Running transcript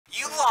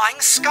lying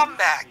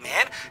scumbag,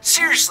 man.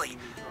 Seriously,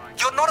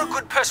 you're not a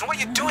good person. What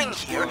you're doing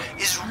here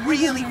is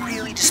really,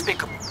 really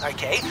despicable,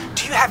 okay?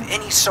 Do you have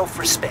any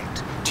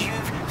self-respect? Do you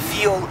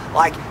feel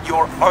like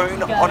your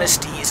own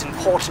honesty is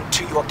important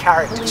to your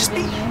character? Just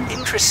be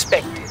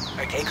introspective,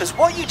 okay? Because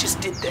what you just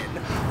did then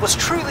was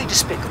truly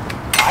despicable,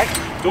 right?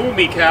 Do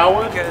me,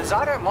 coward. Because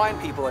I don't mind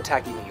people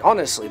attacking me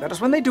honestly, but it's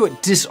when they do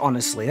it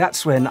dishonestly,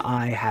 that's when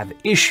I have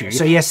issues.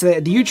 So yes,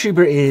 the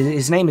YouTuber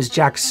his name is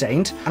Jack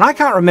Saint, and I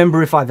can't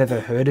remember if I've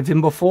ever heard of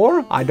him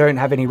before. I don't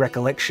have any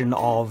recollection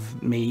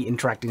of me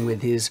interacting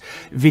with his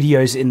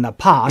videos in the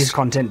past. His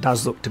content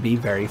does look to be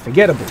very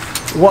forgettable.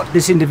 What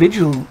this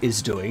individual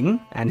is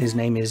doing, and his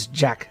name is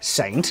Jack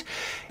Saint,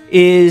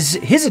 is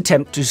his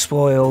attempt to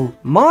spoil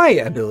my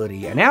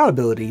ability and our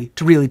ability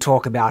to really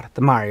talk about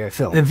the Mario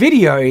film. The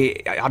video,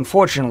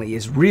 unfortunately,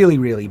 is really,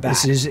 really bad.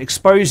 This is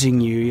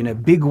exposing you in a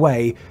big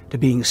way to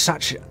being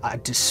such a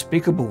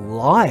despicable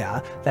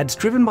liar that's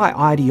driven by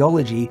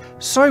ideology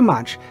so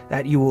much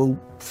that you will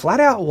flat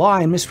out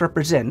lie and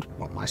misrepresent,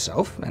 well,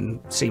 myself, and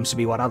seems to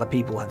be what other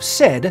people have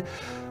said,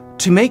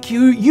 to make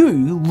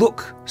you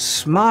look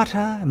smarter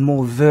and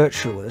more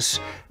virtuous,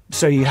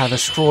 so you have a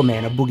straw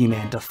man, a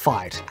boogeyman to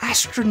fight.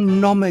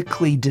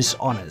 Astronomically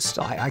dishonest.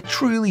 I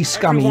truly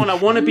scummy. Everyone, I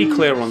want to be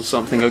clear on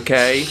something,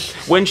 okay?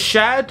 When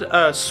Shad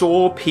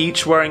saw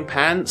Peach wearing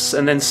pants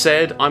and then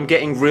said, "I'm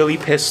getting really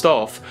pissed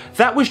off,"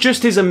 that was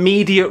just his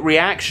immediate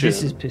reaction.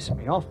 This is pissing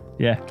me off.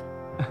 Yeah.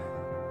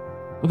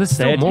 Well, there's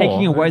still They're more.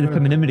 taking away the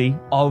femininity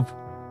of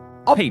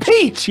Peach.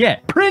 Peach! Yeah.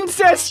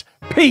 Princess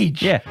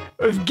Peach! Yeah.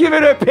 Of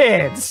giving her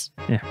pants!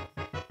 Yeah.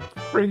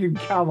 Friggin'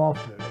 come off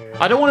it.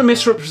 I don't want to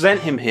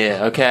misrepresent him here,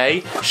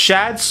 okay?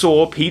 Shad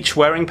saw Peach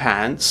wearing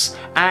pants,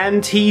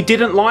 and he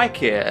didn't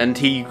like it, and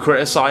he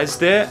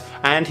criticized it,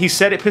 and he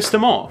said it pissed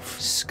him off.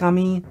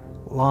 Scummy,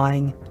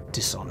 lying,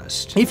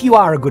 dishonest. If you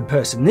are a good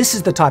person, this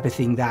is the type of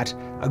thing that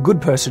a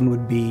good person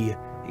would be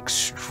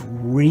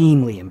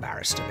extremely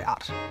embarrassed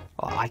about.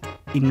 Like,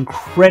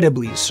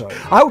 incredibly so.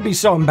 I would be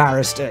so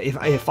embarrassed if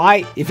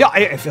I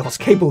was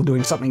capable of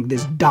doing something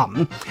this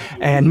dumb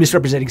and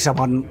misrepresenting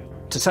someone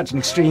to such an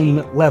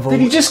extreme level.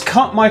 Did he just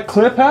cut my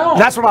clip out?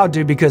 That's what I would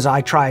do, because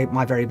I try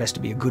my very best to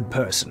be a good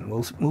person.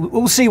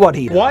 We'll see what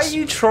he does. Why are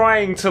you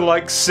trying to,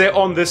 like, sit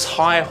on this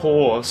high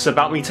horse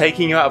about me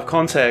taking you out of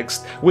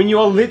context when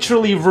you're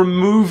literally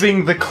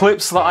removing the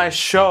clips that I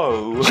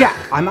show? Jack,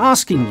 I'm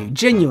asking you,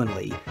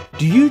 genuinely,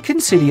 do you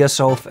consider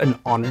yourself an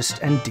honest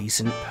and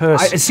decent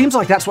person? It seems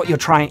like that's what you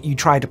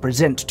try to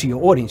present to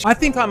your audience. I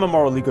think I'm a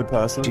morally good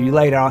person. Do you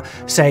later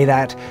say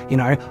that, you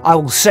know, I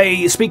will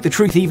speak the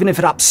truth even if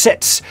it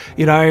upsets,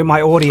 you know,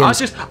 my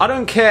audience? I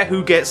don't care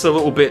who gets a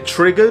little bit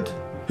triggered,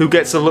 who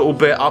gets a little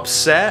bit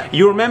upset.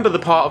 You remember the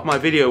part of my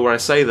video where I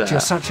say that.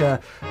 You're such a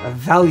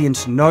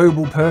valiant,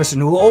 noble person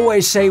who will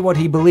always say what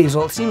he believes.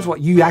 Well, it seems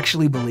what you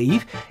actually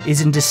believe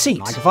is in deceit.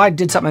 Like, if I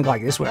did something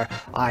like this where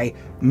I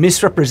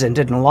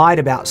misrepresented and lied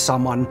about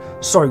someone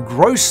so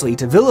grossly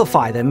to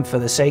vilify them for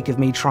the sake of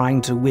me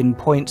trying to win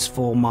points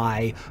for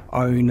my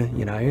own,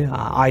 you know,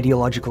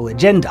 ideological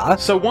agenda.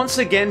 So once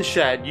again,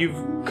 Shad,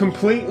 you've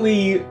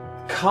completely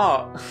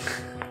cut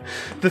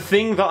the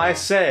thing that I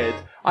said.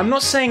 I'm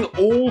not saying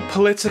all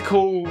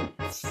political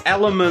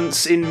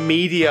elements in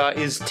media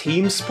is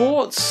team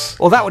sports.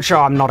 Well, that would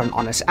show I'm not an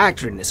honest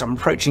actor in this. I'm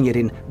approaching it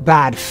in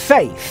bad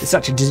faith.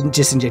 Such a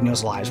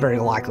disingenuous lie is very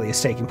likely is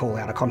taking Paul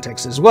out of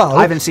context as well.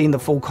 I haven't seen the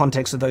full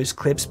context of those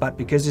clips, but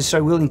because he's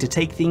so willing to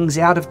take things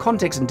out of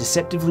context and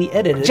deceptively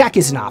edit it, Jack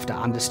isn't after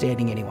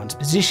understanding anyone's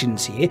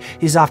positions here.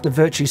 He's after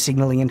virtue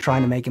signaling and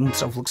trying to make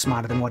himself look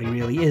smarter than what he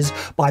really is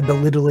by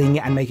belittling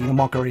and making a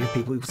mockery of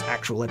people's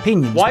actual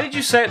opinions. Why did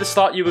you say at the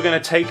start you were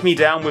going to take me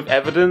down with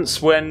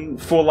evidence when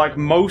for like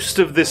most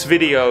of this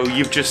video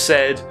you've just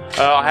said,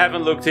 I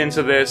haven't looked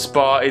into this,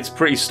 but it's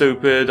pretty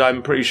stupid,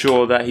 I'm pretty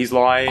sure that he's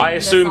lying. I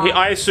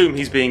assume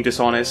he's being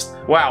dishonest.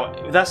 Wow,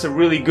 that's a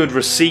really good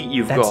receipt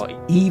you've got. That's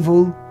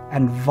evil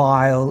and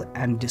vile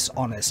and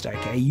dishonest,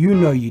 okay? You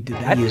know you did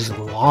that. He is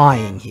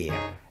lying here.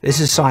 This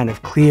is a sign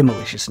of clear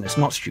maliciousness,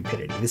 not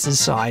stupidity. This is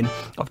a sign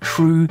of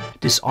true,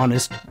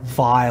 dishonest,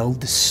 vile,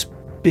 despicable.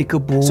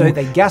 So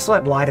they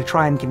gaslight, lie to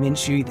try and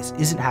convince you this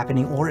isn't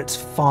happening, or it's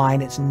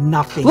fine, it's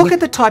nothing. Look at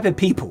the type of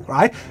people,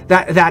 right,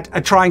 that are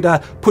trying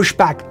to push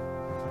back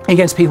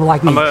against people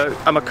like me.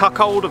 I'm a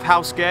cuckold of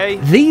House Gay.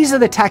 These are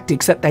the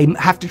tactics that they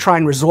have to try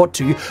and resort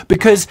to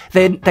because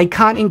then they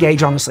can't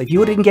engage honestly. If you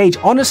would engage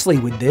honestly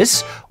with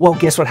this, well,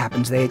 guess what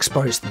happens? They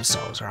expose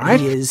themselves, all right?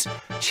 He is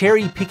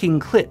cherry-picking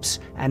clips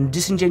and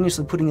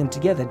disingenuously putting them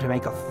together to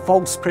make a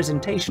false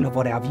presentation of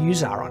what our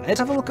views are on it. Let's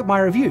have a look at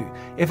my review.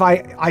 If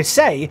I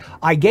say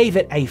I gave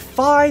it a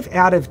 5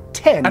 out of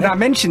 10, and I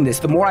mentioned this,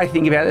 the more I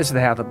think about this,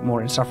 the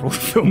more insufferable the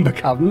film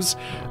becomes.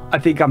 I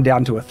think I'm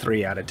down to a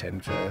 3 out of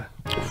 10 for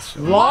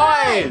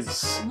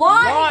lies!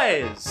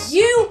 Lies!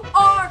 You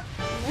are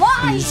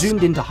lying! You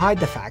zoomed in to hide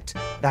the fact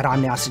that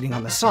I'm now sitting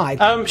on the side.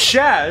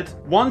 Shad,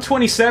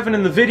 127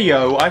 in the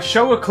video, I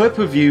show a clip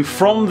of you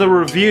from the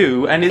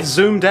review and it's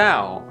zoomed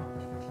out.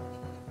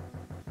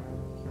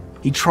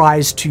 he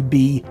tries to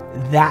be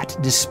that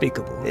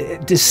despicable.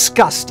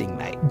 Disgusting,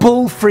 mate.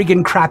 Bull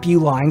friggin' crap, you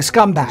lying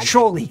scumbag.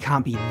 Surely he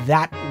can't be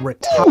that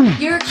retarded.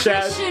 You're a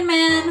Christian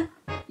man.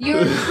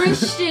 You're a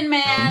Christian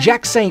man.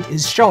 Jack Saint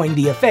is showing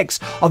the effects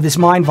of this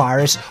mind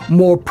virus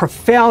more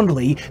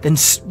profoundly than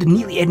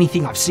nearly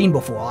anything I've seen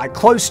before. Like,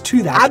 close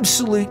to that.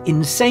 Absolute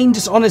insane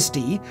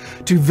dishonesty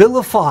to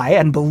vilify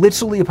and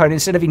belittle the opponent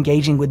instead of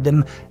engaging with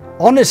them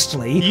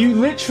honestly. You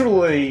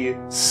literally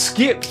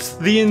skipped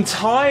the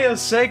entire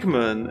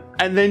segment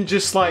and then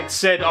just like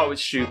said, oh,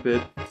 it's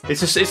stupid.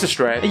 It's a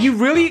stretch. Are you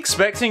really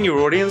expecting your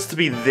audience to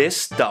be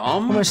this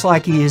dumb? Almost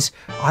like he is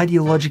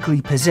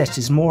ideologically possessed,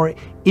 is more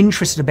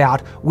interested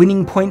about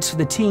winning points for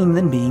the team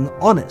than being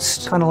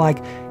honest. Kind of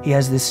like he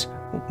has this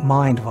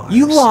mind virus.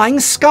 You lying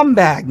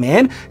scumbag,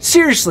 man.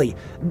 Seriously,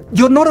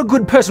 you're not a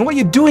good person. What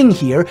you're doing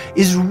here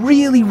is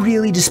really,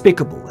 really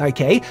despicable,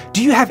 okay?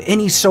 Do you have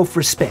any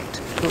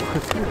self-respect?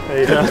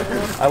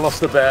 Yeah, I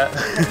lost the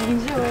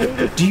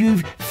bet. Do you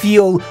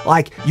feel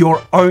like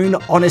your own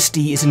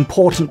honesty is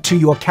important to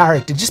your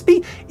character? Just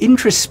be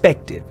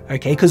introspective,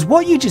 okay? Because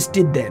what you just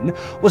did then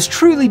was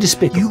truly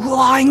despicable. You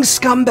lying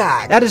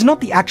scumbag! That is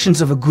not the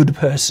actions of a good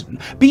person.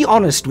 Be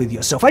honest with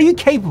yourself. Are you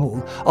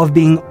capable of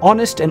being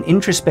honest and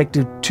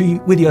introspective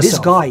with yourself? This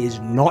guy is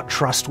not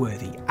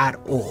trustworthy at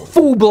all.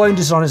 Full-blown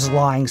dishonest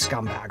lying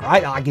scumbag,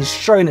 right? Like, he's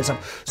shown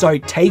itself. So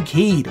take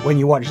heed when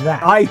you watch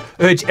that. I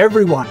urge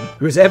everyone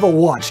who has ever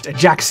watched a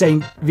Jack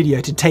Saint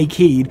video to take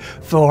heed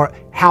for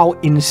how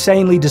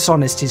insanely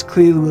dishonest he's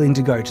clearly willing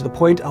to go, to the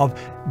point of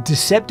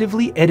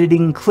deceptively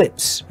editing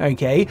clips,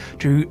 okay,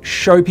 to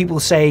show people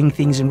saying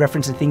things in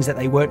reference to things that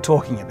they weren't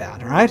talking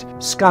about, alright?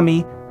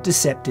 Scummy,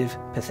 deceptive,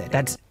 pathetic.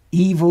 That's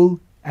evil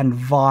and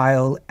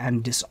vile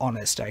and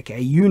dishonest,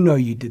 okay? You know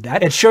you did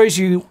that. It shows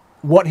you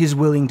what he's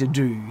willing to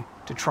do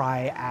to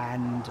try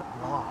and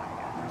lie.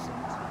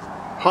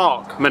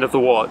 Hark, men of the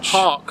watch.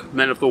 Hark,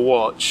 men of the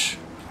watch.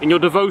 In your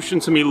devotion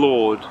to me,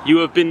 Lord, you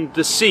have been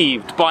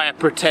deceived by a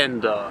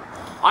pretender.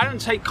 I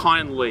don't take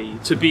kindly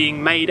to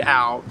being made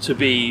out to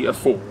be a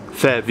fool.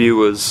 Fair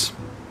viewers,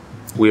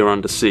 we are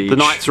under siege. The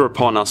nights are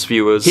upon us,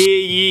 viewers. Hear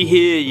ye,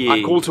 hear ye.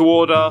 I call to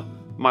order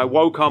my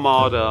woke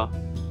armada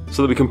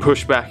so that we can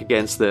push back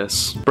against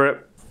this. Brett,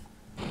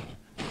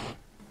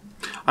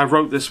 I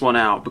wrote this one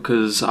out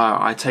because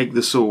I take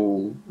this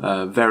all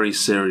very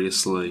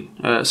seriously.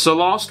 So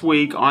last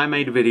week I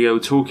made a video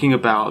talking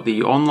about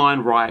the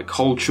online riot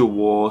culture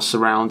war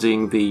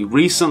surrounding the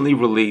recently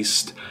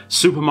released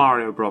Super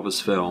Mario Bros.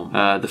 Film.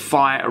 The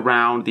fight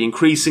around the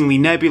increasingly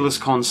nebulous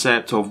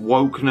concept of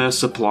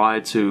wokeness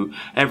applied to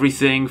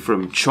everything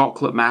from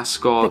chocolate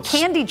mascots. The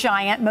candy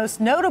giant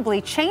most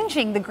notably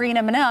changing the green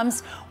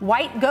M&M's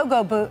white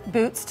go-go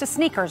boots to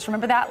sneakers.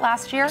 Remember that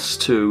last year?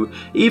 To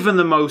even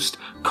the most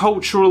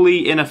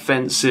culturally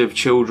inoffensive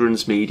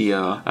children's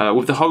media,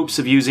 with the hopes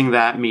of using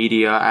that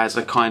media as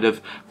a kind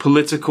of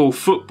political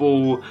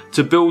football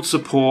to build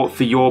support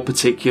for your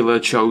particular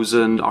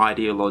chosen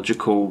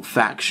ideological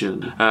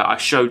faction. I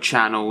showed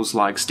channels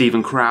like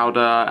Steven Crowder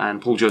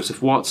and Paul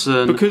Joseph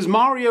Watson because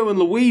Mario and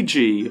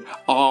Luigi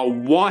are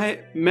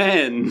white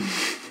men.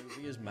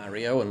 Here's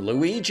Mario and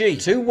Luigi,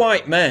 two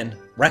white men.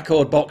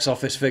 Record box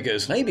office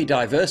figures. Maybe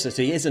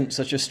diversity isn't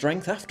such a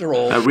strength after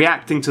all.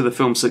 Reacting to the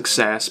film's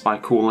success by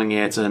calling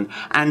it an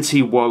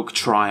anti-woke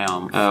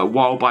triumph,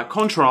 while by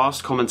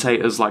contrast,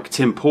 commentators like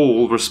Tim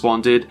Pool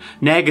responded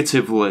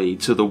negatively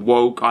to the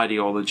woke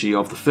ideology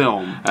of the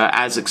film,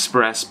 as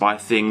expressed by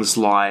things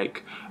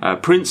like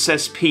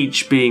Princess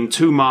Peach being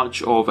too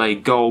much of a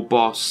girl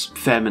boss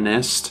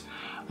feminist,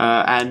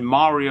 and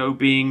Mario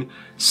being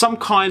some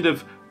kind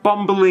of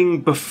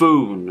bumbling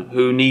buffoon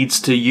who needs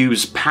to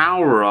use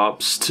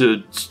power-ups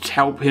to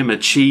help him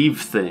achieve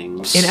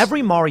things. In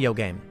every Mario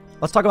game,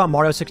 let's talk about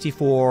Mario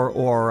 64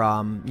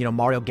 or, you know,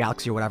 Mario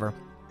Galaxy or whatever,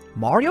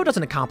 Mario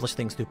doesn't accomplish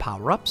things through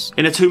power-ups.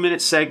 In a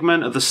 2-minute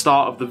segment at the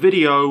start of the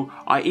video,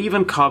 I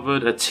even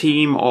covered a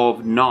team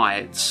of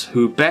knights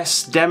who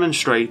best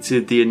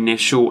demonstrated the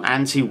initial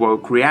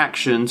anti-woke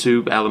reaction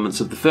to elements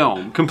of the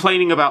film,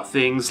 complaining about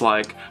things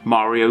like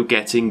Mario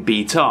getting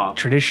beat up,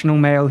 traditional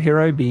male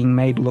hero being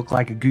made look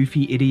like a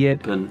goofy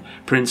idiot, and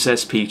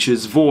Princess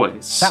Peach's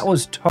voice. That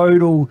was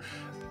total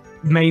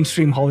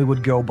mainstream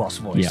Hollywood girl boss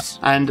voice.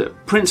 Yeah. And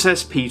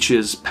Princess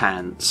Peach's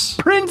pants.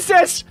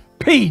 Princess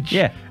Peach!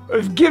 Yeah.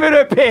 I've given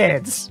her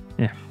pants!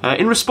 Yeah.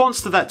 In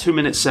response to that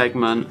 2-minute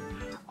segment,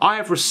 I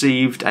have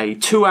received a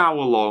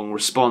 2-hour-long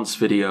response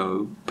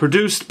video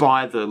produced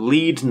by the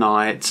lead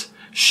knight,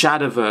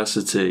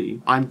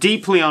 Shadiversity. I'm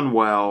deeply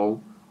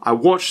unwell. I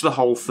watched the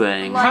whole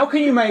thing. How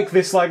can you make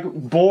this, like,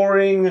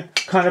 boring,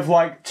 kind of,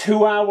 like,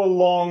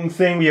 2-hour-long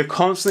thing where you're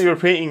constantly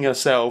repeating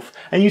yourself,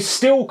 and you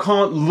still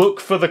can't look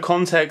for the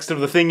context of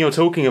the thing you're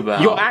talking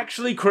about? You're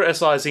actually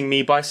criticizing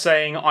me by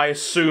saying, I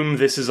assume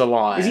this is a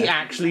lie. Is he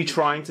actually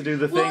trying to do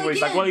the thing where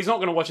he's like, well, he's not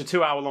going to watch a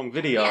 2-hour-long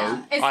video.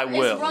 Yeah, I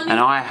will. And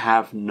I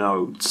have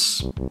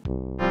notes.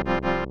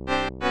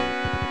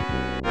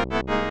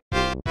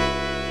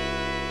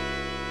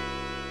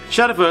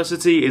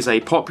 Shadiversity is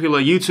a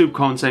popular YouTube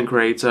content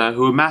creator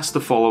who amassed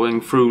the following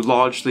through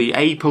largely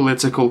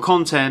apolitical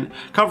content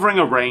covering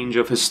a range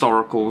of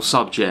historical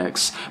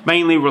subjects,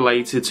 mainly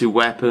related to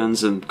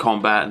weapons and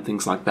combat and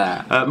things like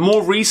that.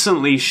 More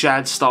recently,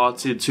 Shad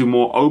started to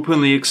more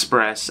openly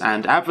express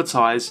and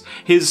advertise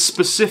his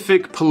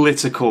specific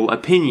political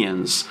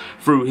opinions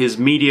through his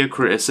media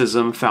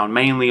criticism found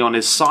mainly on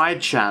his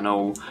side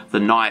channel, The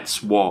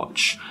Night's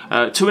Watch,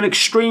 to an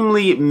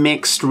extremely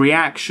mixed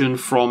reaction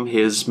from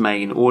his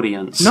main audience.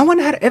 No one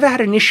had ever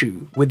had an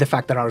issue with the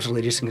fact that I was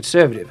religious and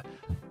conservative,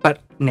 but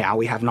now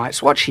we have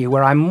Night's Watch here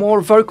where I'm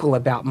more vocal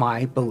about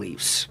my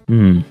beliefs.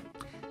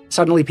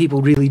 Suddenly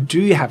people really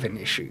do have an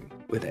issue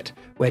with it,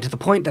 where to the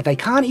point that they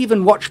can't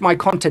even watch my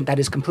content that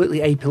is completely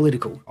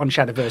apolitical on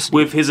Shadiversity.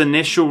 With his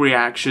initial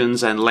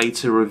reactions and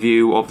later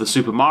review of the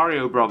Super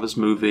Mario Bros.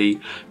 Movie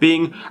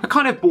being a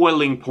kind of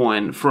boiling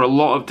point for a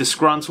lot of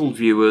disgruntled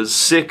viewers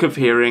sick of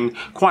hearing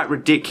quite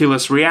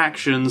ridiculous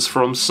reactions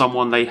from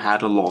someone they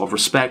had a lot of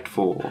respect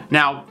for.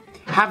 Now,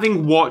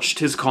 having watched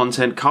his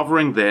content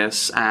covering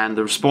this and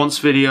the response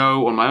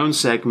video on my own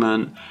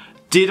segment,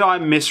 did I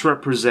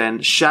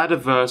misrepresent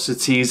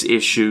Shadiversity's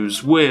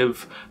issues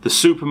with the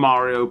Super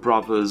Mario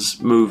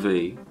Bros.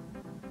 Movie?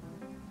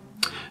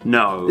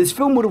 No. This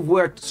film would have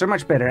worked so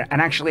much better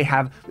and actually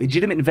have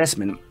legitimate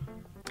investment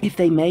if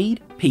they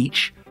made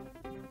Peach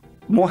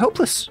more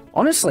helpless,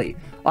 honestly.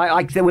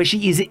 Like where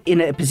she is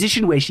in a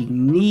position where she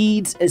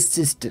needs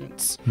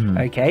assistance,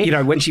 okay? You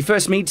know, when she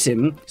first meets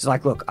him, she's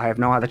like, look, I have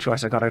no other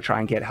choice, I gotta try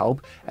and get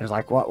help. And it's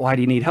like, why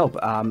do you need help?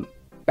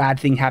 Bad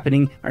thing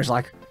happening. And it's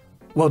like,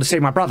 well, to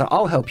save my brother,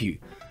 I'll help you.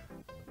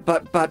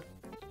 But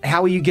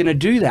how are you gonna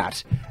do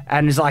that?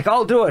 And he's like,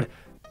 I'll do it.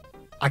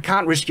 I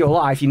can't risk your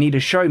life, you need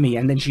to show me.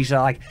 And then she's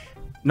like,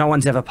 no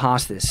one's ever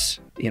passed this,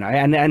 you know?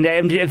 And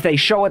if they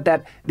show it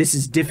that this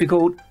is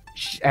difficult,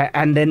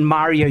 and then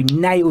Mario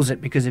nails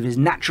it because of his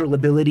natural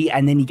ability,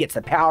 and then he gets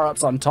the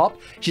power-ups on top,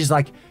 she's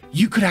like,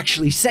 you could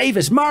actually save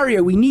us,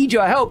 Mario, we need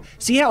your help.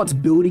 See how it's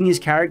building his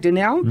character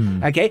now?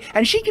 Okay,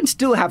 and she can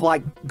still have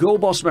like girl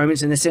boss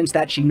moments in the sense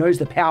that she knows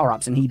the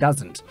power-ups and he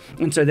doesn't.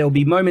 And so there'll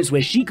be moments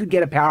where she could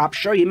get a power-up,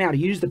 show him how to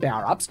use the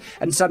power-ups,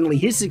 and suddenly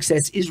his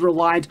success is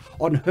reliant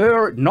on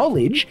her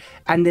knowledge,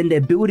 and then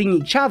they're building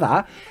each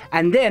other.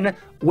 And then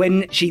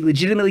when she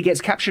legitimately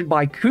gets captured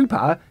by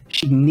Koopa,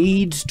 she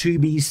needs to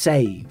be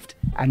saved.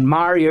 And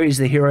Mario is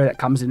the hero that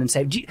comes in and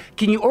saves.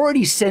 Can you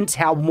already sense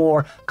how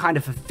more kind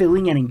of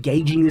fulfilling and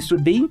engaging this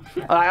would be?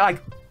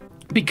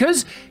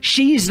 Because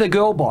she's the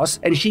girl boss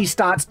and she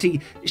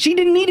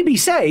didn't need to be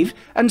saved,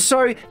 and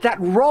so that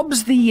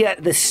robs the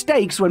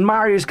stakes when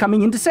Mario's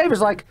coming in to save us.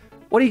 Like,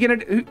 what are you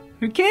gonna do?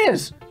 Who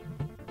cares?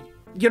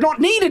 You're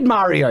not needed,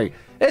 Mario.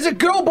 There's a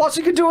girl boss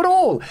who can do it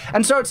all.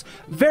 And so it's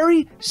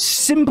very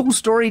simple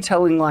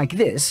storytelling like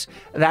this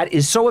that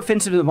is so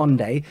offensive to the modern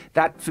day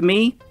that, for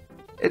me,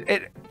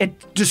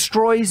 it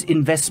destroys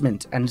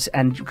investment,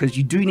 and because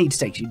you do need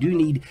stakes, you do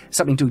need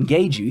something to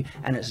engage you,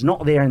 and it's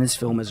not there in this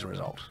film as a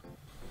result.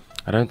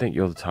 I don't think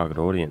you're the target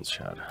audience,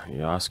 Shad.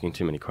 You're asking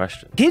too many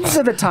questions. Kids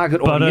are the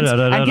target audience,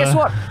 and guess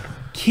what?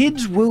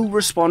 Kids will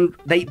respond,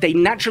 they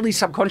naturally,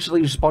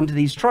 subconsciously respond to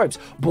these tropes.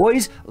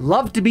 Boys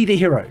love to be the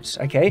heroes,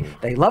 okay?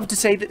 They love to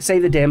save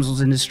the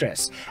damsels in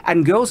distress.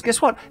 And girls,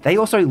 guess what? They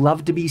also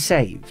love to be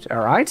saved,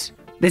 all right?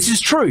 This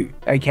is true,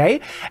 okay?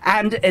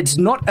 And it's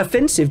not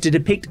offensive to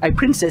depict a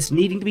princess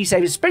needing to be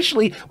saved,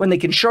 especially when they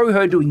can show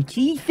her doing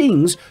key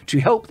things to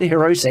help the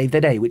hero save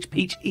the day, which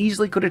Peach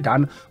easily could have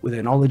done with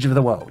her knowledge of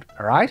the world,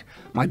 all right?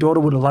 My daughter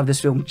would have loved this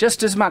film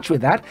just as much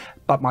with that,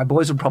 but my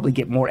boys would probably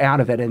get more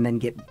out of it and then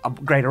get a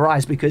greater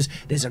eyes because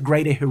there's a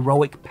greater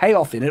heroic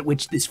payoff in it,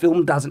 which this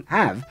film doesn't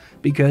have,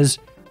 because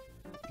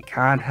you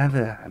can't have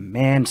a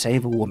man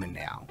save a woman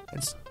now.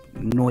 It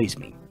annoys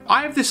me.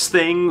 I have this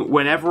thing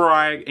whenever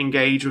I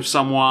engage with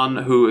someone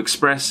who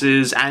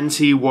expresses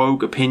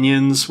anti-woke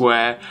opinions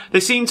where they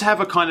seem to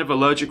have a kind of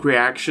allergic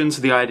reaction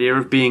to the idea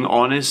of being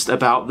honest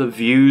about the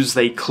views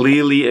they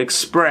clearly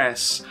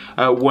express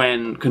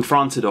when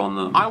confronted on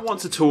them. I want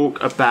to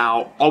talk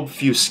about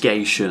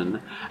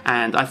obfuscation,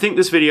 and I think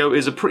this video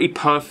is a pretty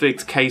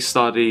perfect case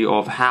study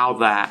of how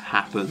that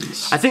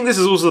happens. I think this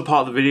is also the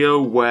part of the video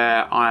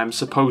where I'm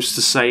supposed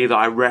to say that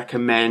I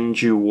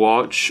recommend you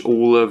watch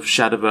all of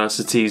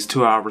Shadiversity's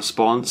 2-hour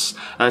response,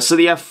 so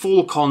that you have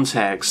full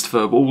context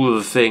for all of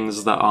the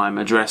things that I'm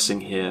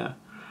addressing here.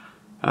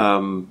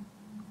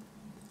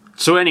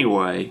 So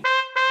anyway.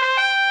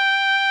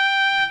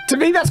 To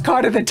me, that's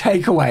kind of the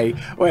takeaway,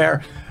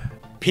 where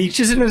Peach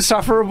is an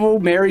insufferable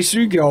Mary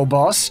Sue girl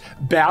boss,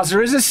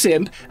 Bowser is a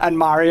simp, and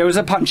Mario is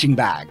a punching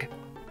bag.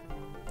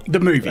 The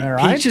movie. All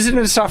right? Peach is an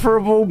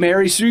insufferable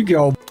Mary Sue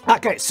girl.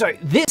 Okay, so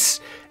this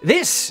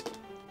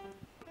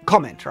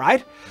comment,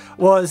 right,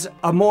 was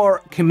a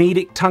more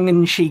comedic,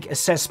 tongue-in-cheek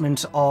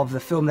assessment of the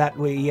film that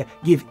we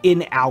give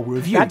in our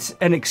review. That's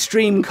an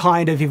extreme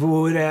kind of, if you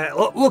would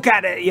look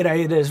at it, you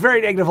know, there's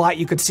very negative light,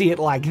 you could see it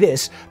like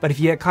this, but if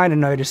you kind of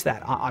notice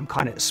that, I'm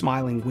kind of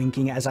smiling,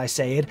 winking as I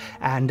say it,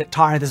 and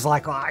Tyrant is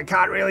like, oh, I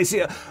can't really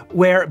see it.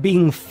 We're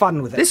being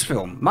fun with it. This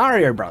film,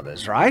 Mario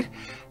Brothers, right?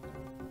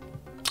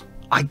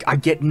 I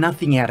get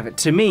nothing out of it.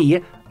 To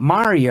me,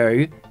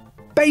 Mario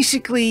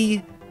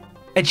basically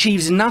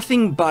achieves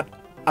nothing but,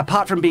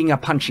 apart from being a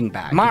punching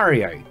bag.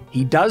 Mario,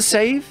 he does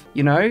save,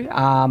 you know,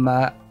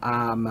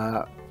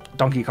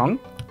 Donkey Kong.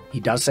 He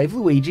does save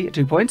Luigi at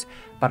 2 points,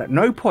 but at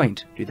no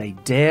point do they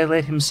dare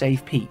let him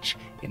save Peach.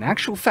 In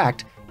actual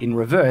fact, in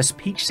reverse,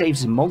 Peach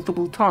saves him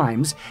multiple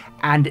times,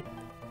 and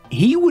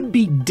he would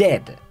be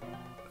dead,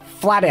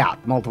 flat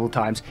out, multiple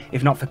times,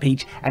 if not for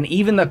Peach, and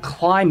even the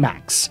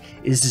climax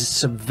is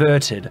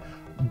subverted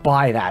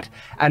by that.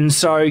 And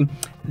so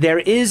there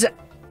is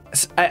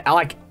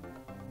like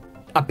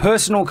a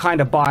personal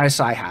kind of bias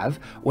I have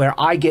where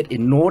I get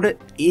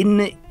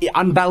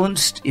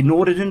unbalanced,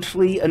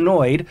 inordinately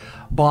annoyed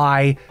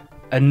by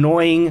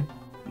annoying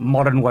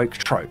modern woke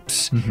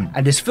tropes.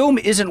 And this film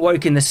isn't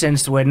woke in the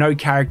sense where no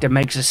character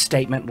makes a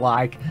statement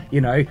like, you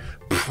know,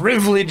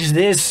 privilege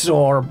this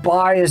or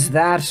bias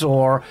that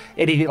or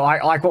anything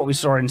like what we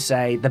saw in,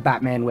 say, The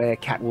Batman, where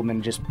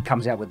Catwoman just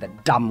comes out with a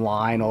dumb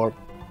line, or,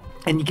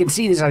 and you can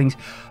see these things,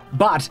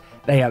 but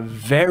they are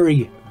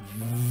very,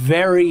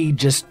 very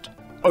just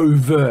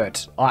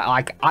overt,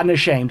 like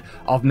unashamed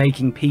of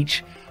making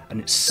Peach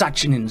and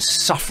such an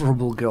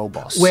insufferable girl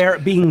boss, where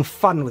being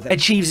fun with it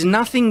achieves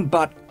nothing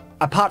but,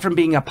 apart from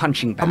being a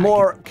punching bag, a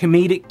more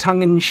comedic,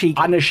 tongue-in-cheek,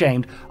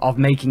 unashamed of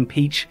making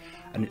Peach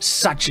and it's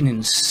such an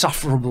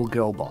insufferable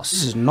girl boss.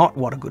 This is not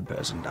what a good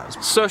person does.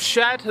 So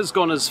Shad has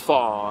gone as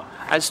far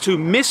as to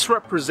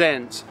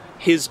misrepresent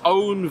his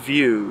own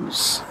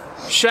views.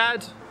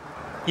 Shad,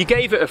 you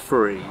gave it a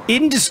 3.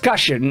 In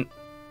discussion,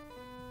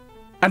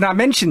 and I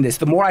mentioned this,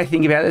 the more I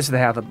think about this,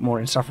 the more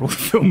insufferable the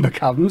film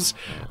becomes.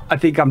 I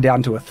think I'm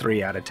down to a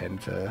 3 out of 10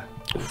 for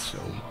this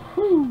film.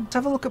 Let's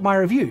have a look at my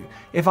review.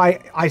 If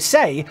I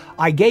say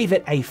I gave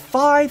it a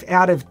 5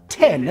 out of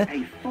 10.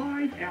 A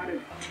 5 out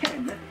of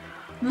 10.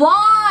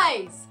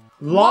 Lies!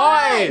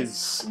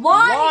 Lies!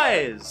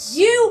 Lies!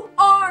 You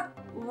are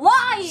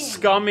lying!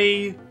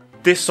 Scummy,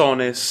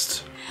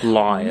 dishonest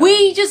liar.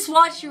 We just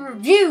watched your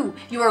review.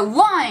 You are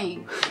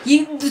lying.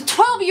 The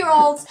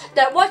 12-year-olds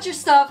that watch your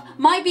stuff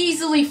might be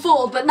easily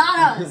fooled, but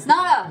not us,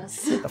 not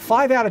us. The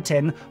 5 out of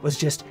 10 was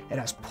just, it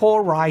has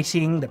poor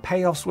writing, the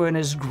payoffs weren't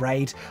as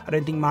great, I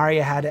don't think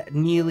Mario had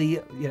nearly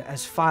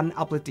as fun,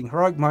 uplifting,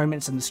 heroic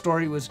moments, and the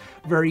story was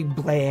very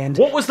bland.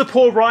 What was the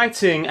poor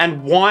writing,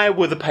 and why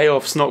were the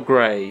payoffs not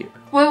great?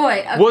 Wait.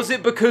 Okay. Was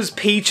it because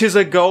Peach is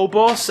a girl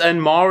boss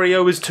and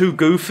Mario is too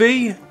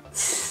goofy?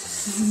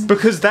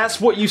 Because that's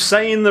what you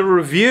say in the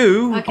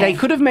review. Okay. They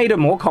could have made it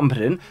more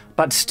competent,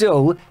 but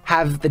still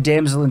have the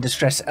damsel in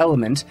distress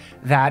element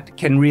that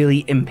can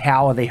really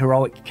empower the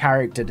heroic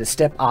character to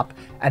step up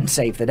and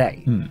save the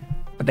day.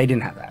 But they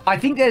didn't have that. I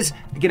think there's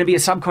going to be a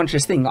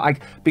subconscious thing,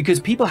 like, because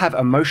people have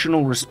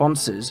emotional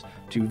responses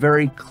to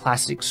very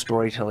classic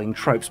storytelling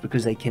tropes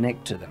because they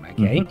connect to them,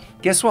 okay?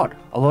 Guess what?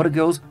 A lot of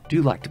girls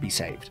do like to be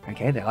saved,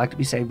 okay? They like to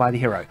be saved by the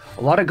hero.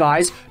 A lot of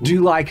guys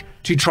do like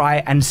to try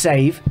and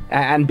save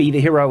and be the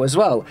hero as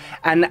well.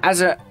 And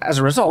as a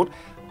result,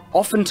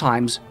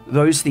 oftentimes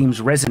those themes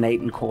resonate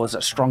and cause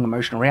a strong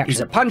emotional reaction. He's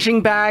a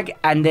punching bag,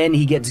 and then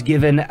he gets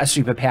given a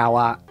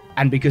superpower,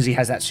 and because he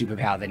has that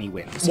superpower, then he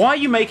wins. Why are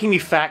you making me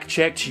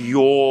fact-check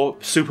your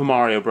Super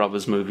Mario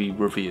Brothers movie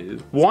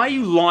review? Why are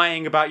you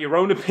lying about your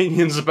own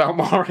opinions about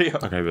Mario?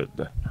 Okay,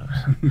 but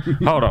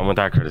hold on with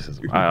that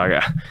criticism.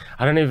 I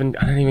don't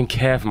even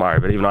care for Mario,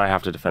 but even I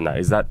have to defend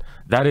that.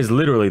 That is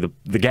literally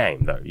the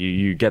game, though.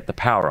 You get the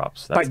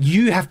power-ups. But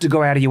you have to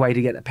go out of your way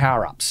to get the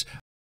power-ups.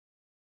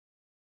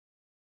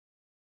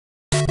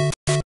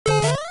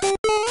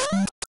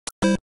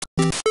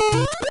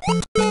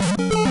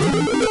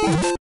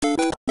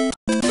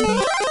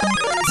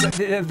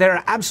 There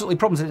are absolutely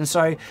problems with it, and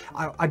so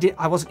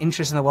I wasn't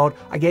interested in the world.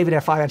 I gave it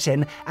a 5 out of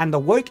 10, and the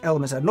woke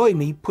elements that annoyed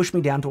me pushed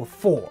me down to a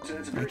 4.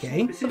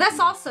 Okay? But that's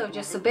also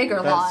just a bigger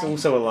lie. That's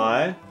also a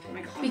lie.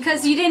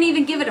 Because you didn't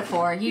even give it a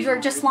 4. You were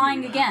just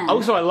lying again.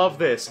 Also, I love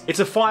this. It's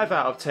a 5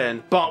 out of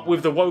 10, but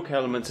with the woke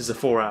elements, it's a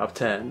 4 out of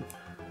 10.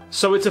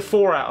 So it's a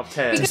 4 out of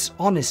 10.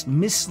 Dishonest,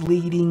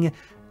 misleading,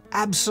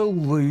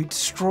 absolute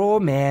straw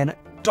man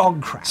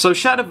dog crap. So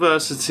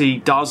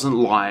Shadiversity doesn't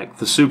like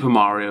the Super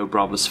Mario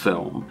Brothers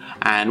film,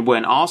 and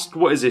when asked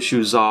what his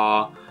issues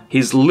are,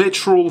 his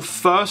literal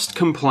first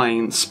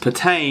complaints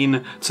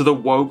pertain to the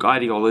woke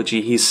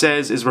ideology he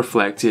says is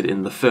reflected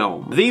in the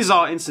film. These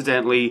are,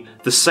 incidentally,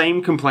 the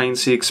same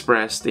complaints he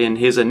expressed in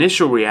his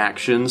initial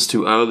reactions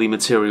to early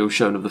material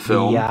shown of the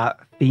film. Yeah,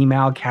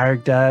 female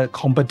character,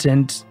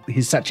 competent,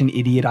 he's such an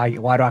idiot,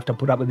 why do I have to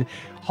put up with it?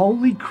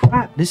 Holy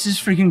crap, this is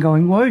freaking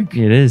going woke.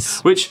 It is.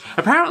 Which,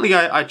 apparently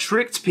I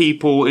tricked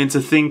people into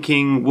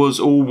thinking was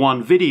all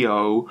one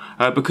video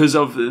because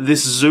of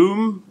this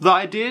zoom that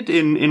I did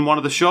in one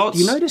of the shots.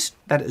 You notice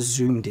that it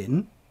zoomed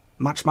in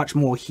much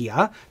more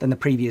here than the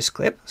previous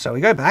clip. So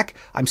we go back,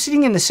 I'm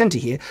sitting in the center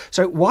here.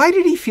 So why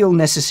did he feel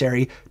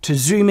necessary to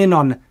zoom in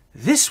on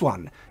this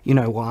one? You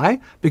know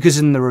why? Because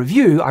in the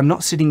review, I'm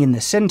not sitting in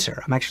the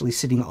center. I'm actually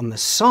sitting on the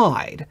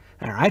side,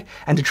 all right?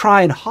 And to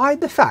try and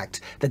hide the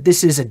fact that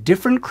this is a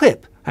different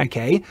clip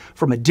okay,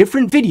 from a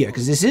different video,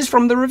 because this is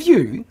from the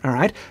review, all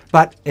right,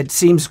 but it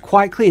seems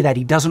quite clear that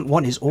he doesn't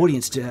want his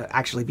audience to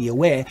actually be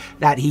aware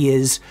that he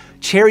is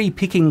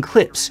cherry-picking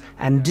clips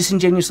and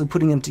disingenuously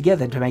putting them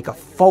together to make a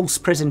false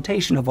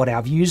presentation of what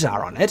our views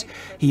are on it.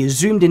 He is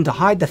zoomed in to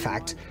hide the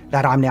fact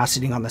that I'm now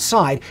sitting on the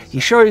side. He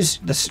shows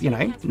this, you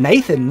know,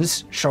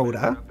 Nathan's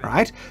shoulder,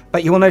 right,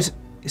 but you will notice,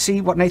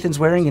 see what Nathan's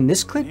wearing in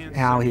this clip?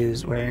 How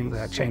he's wearing the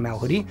chainmail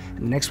hoodie,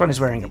 and the next one is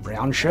wearing a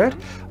brown shirt,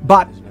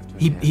 but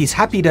he's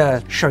happy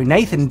to show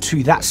Nathan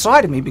to that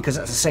side of me because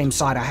that's the same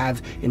side I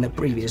have in the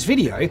previous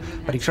video,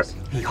 but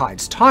he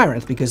hides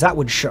Tyranth because that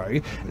would show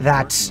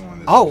that,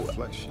 oh,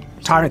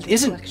 Tyranth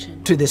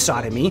isn't to this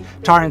side of me,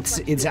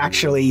 Tyranth is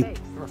actually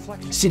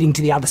sitting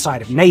to the other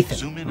side of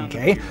Nathan,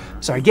 okay?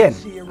 So again,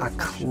 a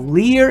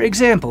clear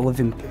example of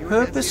him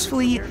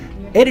purposefully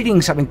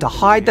editing something to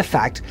hide the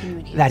fact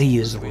that he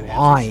is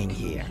lying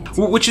here.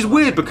 Which is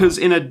weird because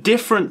in a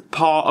different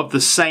part of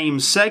the same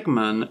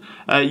segment,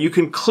 you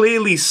can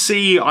clearly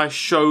see I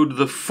showed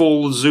the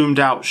full zoomed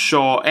out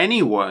shot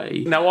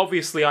anyway. Now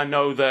obviously I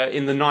know that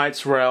in the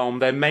Knight's realm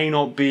there may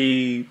not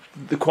be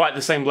quite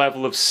the same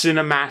level of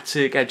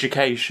cinematic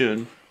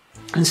education.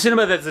 In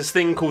cinema, there's this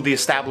thing called the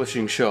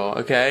establishing shot,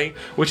 okay?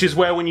 Which is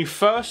where when you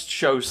first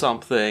show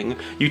something,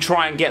 you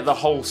try and get the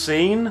whole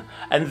scene,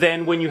 and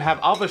then when you have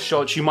other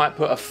shots, you might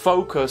put a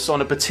focus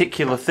on a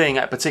particular thing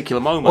at a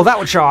particular moment. Well, that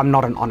would show I'm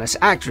not an honest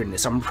actor in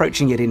this. I'm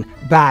approaching it in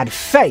bad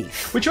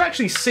faith. Which you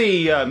actually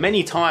see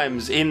many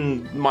times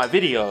in my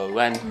video,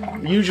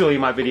 and usually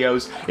my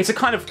videos, it's a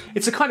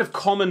kind of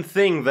common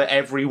thing that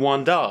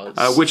everyone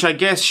does. Which I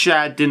guess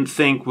Shad didn't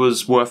think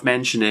was worth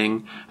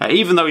mentioning,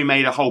 even though he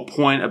made a whole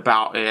point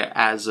about it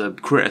as a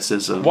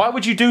criticism. Why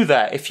would you do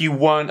that if you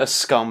weren't a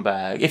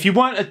scumbag? If you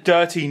weren't a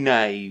dirty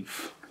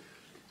knave?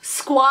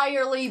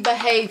 Squirely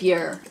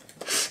behavior.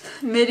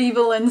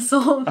 Medieval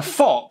insult. A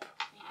fop.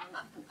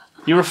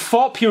 You're a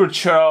fop, you're a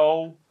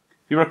churl,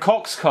 you're a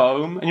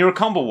coxcomb, and you're a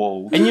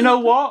cumberwald. And you know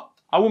what?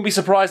 I wouldn't be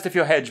surprised if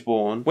you're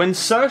hedgeborn. When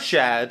Sir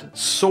Shad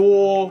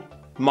saw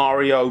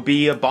Mario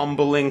be a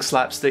bumbling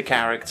slapstick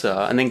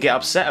character and then get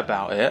upset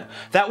about it,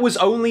 that was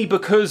only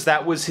because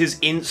that was his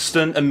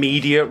instant,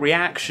 immediate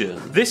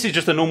reaction. This is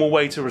just a normal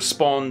way to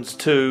respond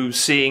to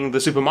seeing the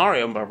Super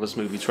Mario Bros.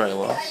 Movie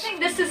trailer. I think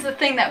this is the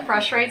thing that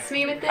frustrates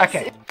me with this.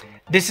 Okay.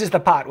 This is the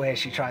part where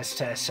she tries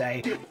to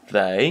say,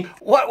 they.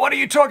 What are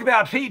you talking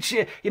about, Peach?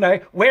 You know,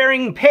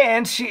 wearing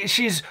pants.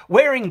 She's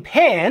wearing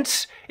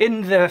pants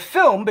in the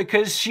film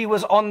because she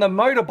was on the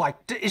motorbike.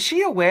 Is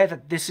she aware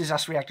that this is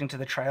us reacting to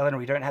the trailer and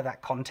we don't have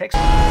that context?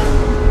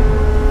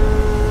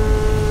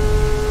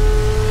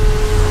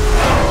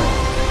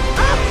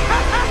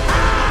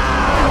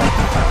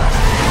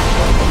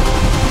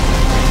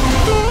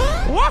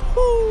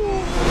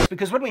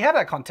 Because when we have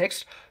that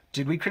context,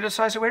 did we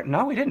criticize her wearing?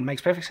 No, we didn't.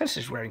 Makes perfect sense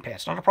she's wearing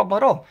pants. Not a problem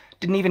at all.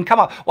 Didn't even come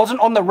up. Wasn't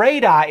on the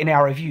radar in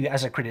our review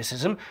as a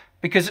criticism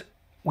because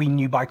we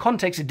knew by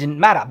context it didn't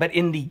matter. But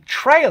in the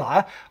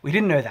trailer, we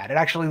didn't know that. It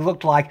actually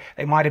looked like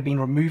they might have been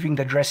removing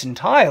the dress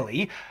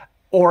entirely,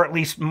 or at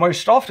least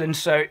most often,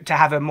 so to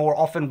have her more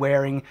often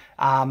wearing,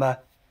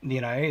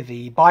 you know,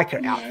 the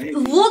biker outfit.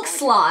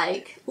 Looks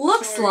like.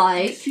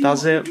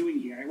 Does it?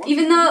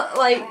 Even though,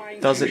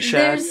 like, does it,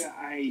 Shad?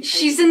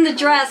 She's in the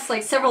dress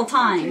like several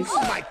times.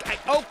 Oh my god,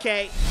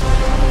 okay.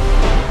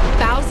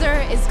 Bowser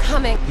is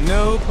coming.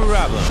 No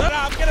problem. Shut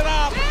up, get it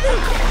off!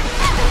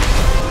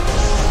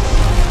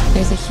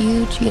 There's a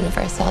huge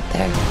universe out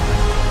there.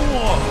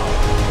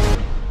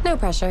 Whoa. No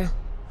pressure.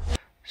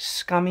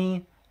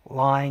 Scummy,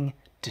 lying,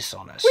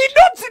 dishonest. We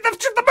not see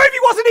the movie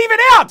wasn't even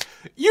out!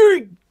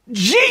 You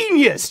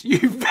genius! You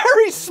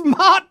very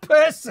smart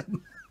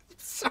person!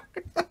 Sorry.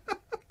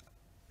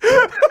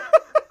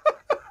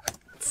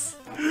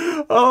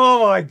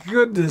 Oh my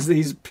goodness,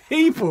 these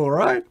people,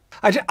 right?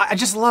 I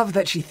just love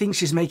that she thinks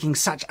she's making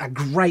such a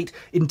great,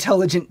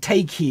 intelligent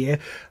take here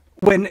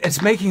when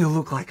it's making her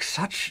look like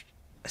such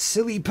a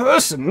silly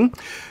person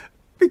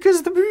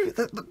because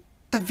the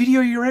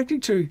video you're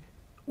reacting to,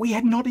 we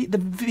had not,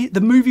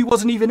 the movie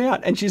wasn't even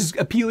out and she's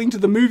appealing to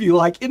the movie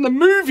like, in the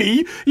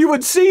movie, you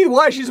would see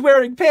why she's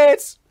wearing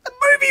pants. The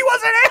movie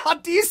wasn't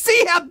out! Do you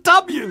see how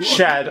dumb you look?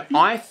 Shad,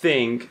 I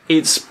think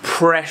it's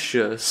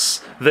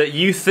precious that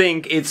you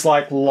think it's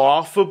like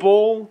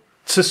laughable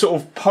to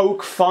sort of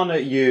poke fun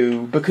at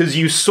you because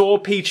you saw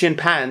Peach in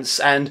pants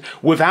and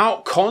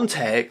without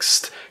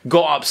context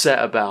got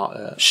upset about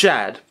it.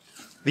 Shad,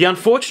 the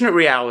unfortunate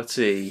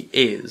reality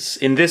is,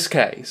 in this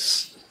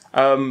case,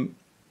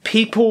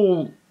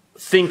 people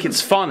think it's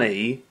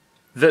funny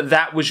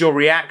that was your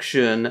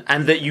reaction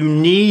and that you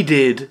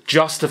needed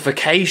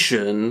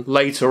justification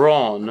later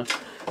on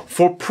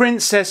for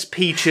Princess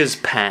Peach's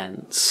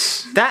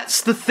pants.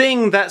 That's the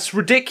thing that's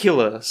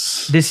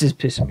ridiculous. This is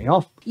pissing me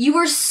off. You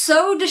were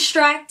so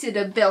distracted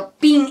about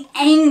being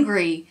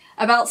angry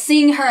about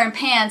seeing her in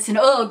pants and,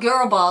 oh,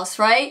 girl boss,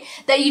 right?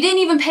 That you didn't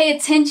even pay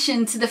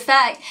attention to the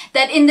fact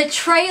that in the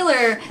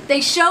trailer,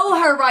 they show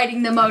her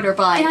riding the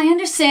motorbike. And I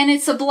understand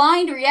it's a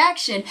blind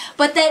reaction,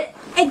 but that,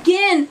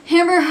 again,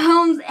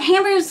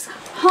 hammers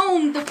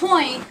home the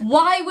point.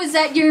 Why was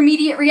that your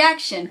immediate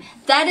reaction?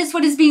 That is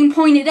what is being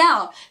pointed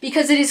out,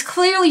 because it is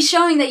clearly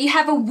showing that you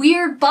have a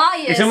weird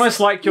bias. It's almost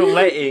like you're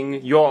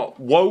letting your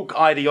woke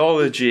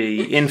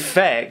ideology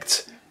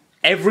infect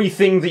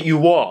everything that you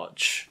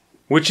watch,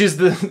 which is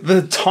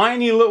the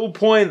tiny little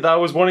point that I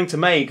was wanting to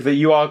make that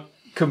you are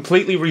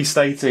completely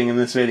restating in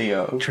this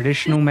video.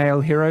 Traditional male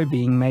hero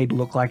being made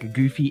look like a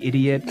goofy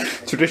idiot.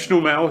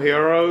 Traditional male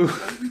hero.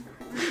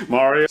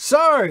 Mario.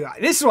 So,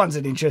 this one's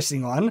an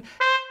interesting one.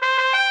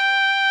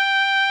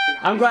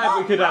 I'm glad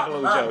we could have a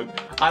little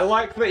joke. I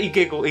like that he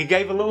giggled. He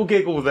gave a little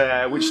giggle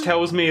there, which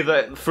tells me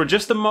that for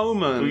just a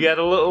moment, we get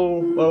a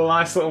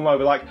nice little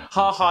moment like,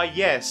 haha,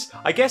 yes.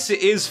 I guess it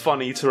is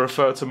funny to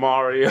refer to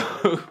Mario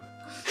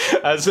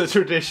as a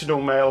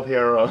traditional male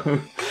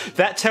hero.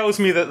 That tells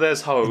me that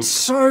there's hope. It's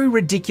so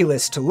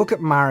ridiculous to look at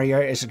Mario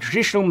as a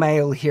traditional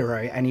male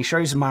hero, and he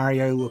shows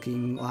Mario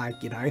looking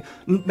like, you know,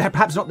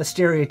 perhaps not the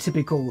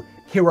stereotypical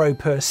hero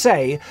per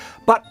se,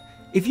 but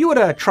if you were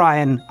to try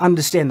and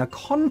understand the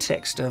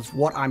context of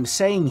what I'm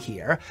saying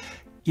here,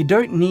 you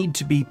don't need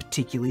to be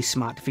particularly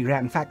smart to figure it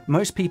out. In fact,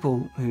 most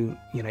people who,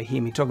 you know,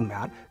 hear me talking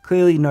about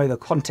clearly know the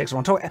context of what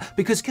I'm talking about.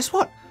 Because guess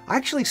what? I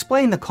actually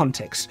explain the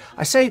context.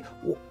 I say,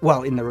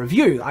 well, in the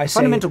review, I say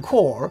fundamental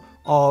core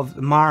of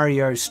the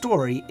Mario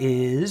story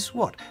is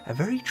what? A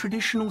very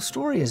traditional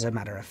story, as a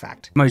matter of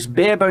fact. Most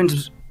bare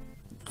bones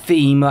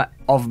theme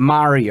of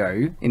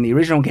Mario in the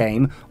original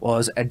game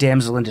was a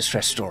damsel in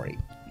distress story.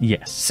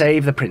 Yes.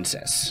 Save the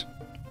princess.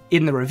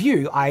 In the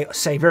review, I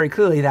say very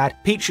clearly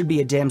that Peach should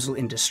be a damsel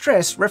in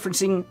distress,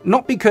 referencing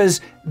not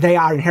because they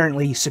are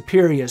inherently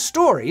superior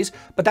stories,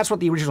 but that's what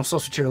the original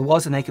source material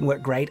was, and they can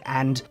work great,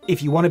 and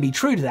if you want to be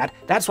true to that,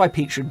 that's why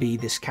Peach should be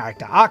this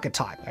character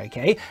archetype,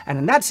 okay? And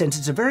in that sense,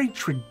 it's a very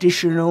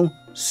traditional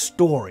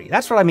story.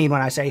 That's what I mean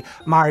when I say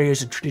Mario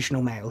is a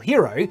traditional male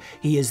hero.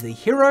 He is the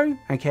hero,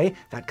 okay,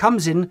 that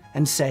comes in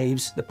and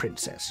saves the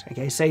princess,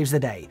 okay, saves the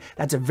day.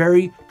 That's a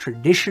very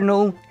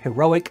traditional,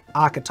 heroic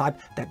archetype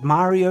that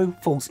Mario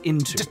falls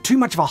into. Just too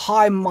much of a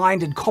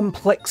high-minded,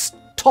 complex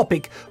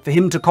topic for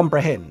him to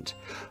comprehend.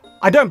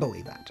 I don't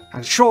believe that.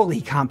 And surely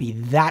he can't be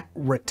that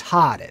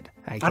retarded.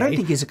 Okay? I don't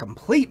think he's a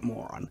complete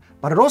moron,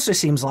 but it also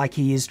seems like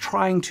he is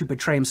trying to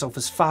portray himself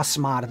as far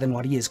smarter than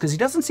what he is, because he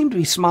doesn't seem to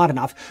be smart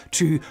enough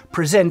to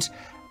present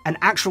an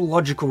actual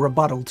logical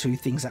rebuttal to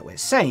things that we're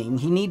saying.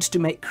 He needs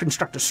to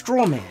construct a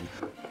straw man.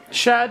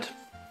 Shad,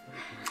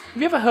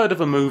 have you ever heard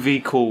of a movie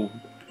called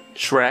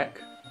Shrek?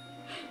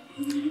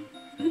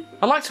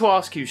 I'd like to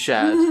ask you,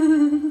 Shad.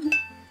 In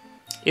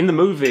the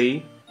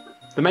movie,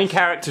 the main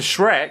character,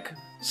 Shrek,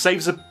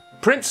 saves a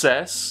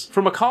princess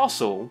from a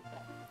castle.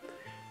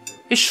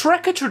 Is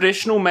Shrek a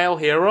traditional male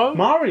hero?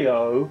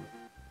 Mario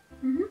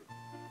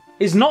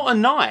is not a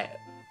knight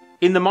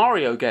in the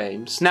Mario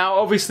games. Now,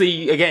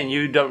 obviously, again,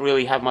 you don't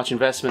really have much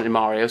investment in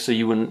Mario, so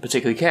you wouldn't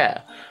particularly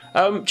care.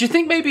 Do you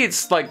think maybe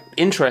it's, like,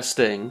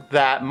 interesting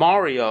that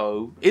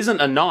Mario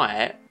isn't a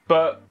knight,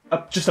 but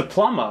just a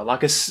plumber,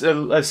 like a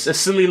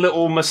silly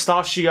little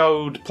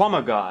mustachioed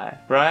plumber guy,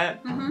 right?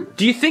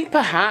 Do you think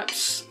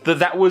perhaps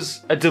that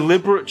was a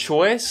deliberate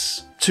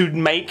choice to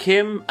make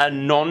him a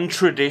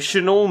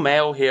non-traditional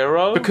male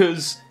hero?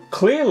 Because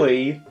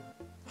clearly,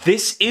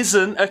 this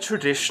isn't a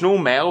traditional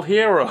male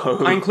hero.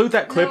 I include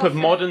that clip of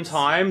Modern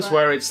Times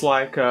where it's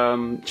like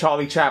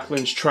Charlie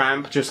Chaplin's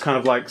Tramp just kind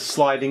of like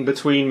sliding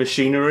between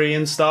machinery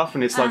and stuff,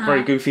 and it's like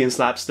very goofy and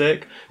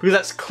slapstick. Because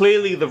that's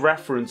clearly the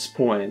reference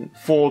point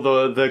for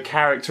the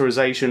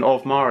characterization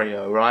of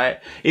Mario, right?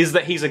 Is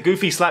that he's a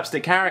goofy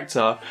slapstick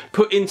character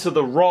put into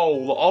the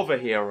role of a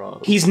hero.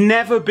 He's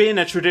never been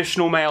a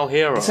traditional male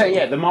hero. So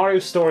yeah, the Mario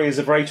story is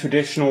a very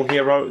traditional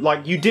hero.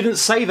 Like, you didn't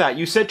say that.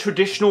 You said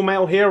traditional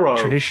male hero.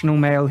 Traditional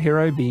male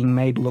hero being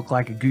made look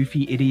like a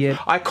goofy idiot.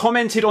 I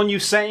commented on you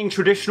saying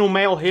traditional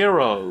male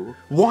hero.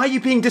 Why are you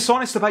being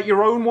dishonest about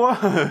your own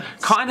work?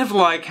 Kind of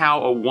like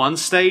how at one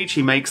stage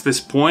he makes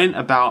this point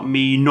about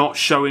me not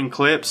showing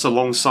clips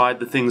alongside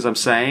the things I'm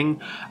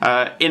saying.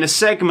 In a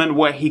segment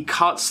where he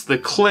cuts the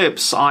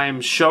clips I am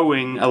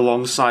showing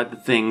alongside the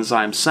things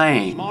I'm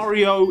saying.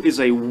 Mario is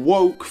a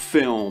woke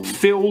film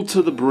filled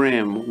to the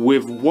brim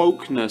with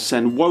wokeness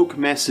and woke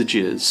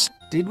messages.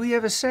 Did we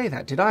ever say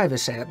that? Did I ever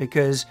say that?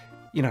 Because,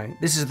 you know,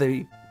 this is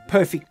the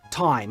perfect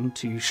time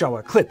to show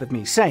a clip of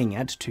me saying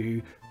it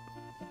to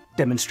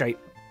demonstrate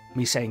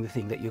me saying the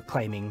thing that you're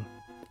claiming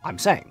I'm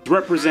saying.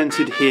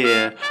 Represented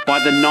here by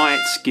the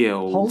Knights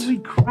Guild. Holy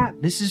crap,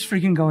 this is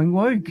freaking going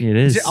woke. It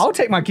is. I'll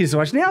take my kids to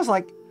watch. Now I was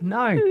like,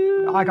 no,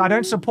 like, I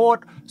don't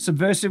support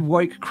subversive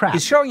woke crap.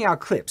 He's showing our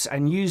clips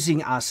and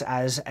using us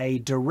as a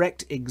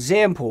direct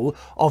example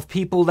of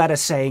people that are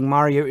saying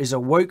Mario is a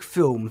woke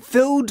film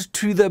filled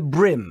to the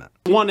brim.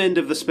 One end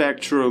of the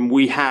spectrum,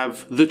 we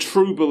have the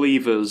true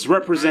believers,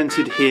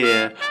 represented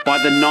here by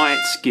the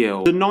Knights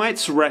Guild. The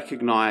Knights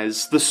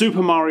recognize the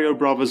Super Mario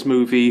Bros.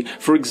 Movie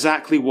for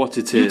exactly what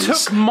it is. You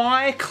took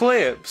my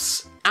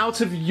clips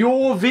out of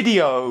your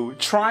video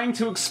trying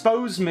to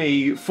expose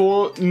me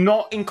for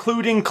not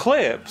including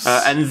clips.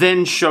 And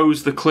then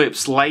shows the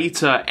clips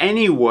later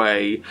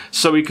anyway,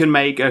 so we can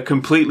make a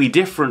completely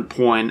different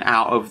point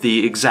out of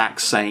the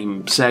exact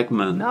same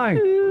segment.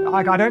 No,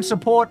 like, I don't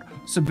support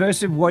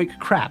subversive woke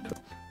crap.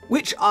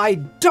 Which I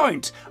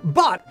don't,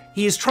 but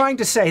he is trying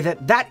to say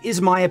that that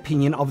is my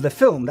opinion of the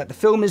film, that the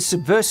film is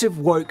subversive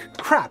woke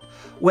crap,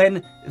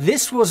 when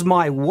this was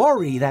my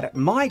worry that it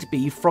might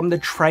be from the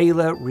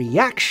trailer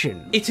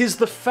reaction. It is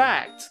the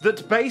fact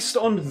that based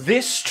on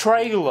this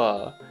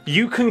trailer,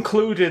 you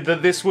concluded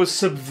that this was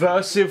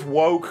subversive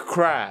woke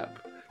crap.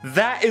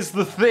 That is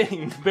the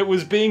thing that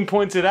was being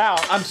pointed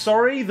out. I'm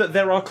sorry that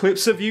there are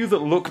clips of you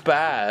that look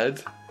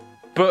bad,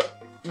 but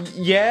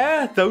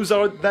yeah,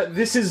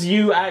 this is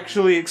you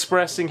actually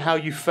expressing how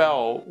you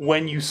felt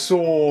when you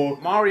saw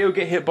Mario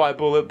get hit by a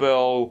bullet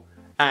bill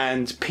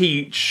and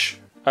Peach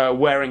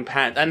wearing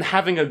pants and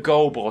having a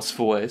girl boss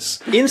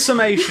voice. In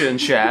summation,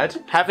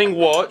 Shad, having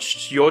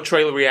watched your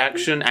trailer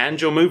reaction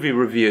and your movie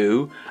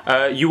review,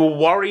 you were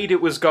worried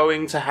it was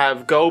going to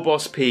have girl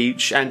boss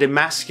Peach and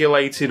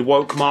emasculated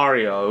woke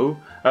Mario.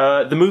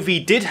 The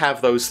movie did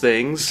have those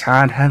things.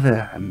 Can't have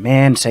a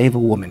man save a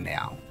woman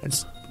now.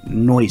 It's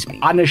annoys me.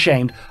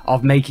 Unashamed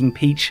of making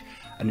Peach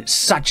and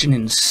such an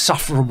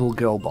insufferable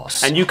girl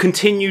boss. And you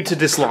continue to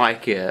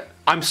dislike it.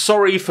 I'm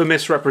sorry for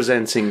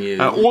misrepresenting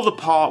you. Or the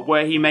part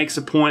where he makes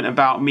a point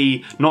about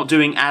me not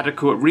doing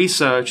adequate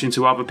research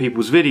into other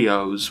people's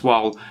videos,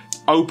 while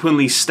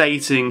openly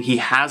stating he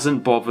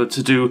hasn't bothered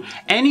to do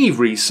any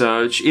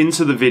research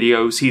into the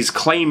videos he's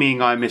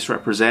claiming I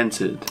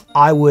misrepresented.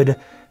 I would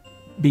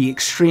be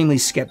extremely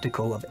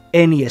skeptical of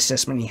any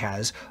assessment he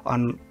has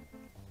on,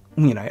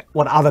 you know,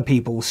 what other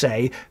people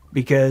say,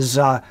 because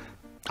I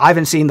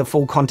haven't seen the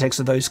full context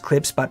of those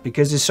clips, but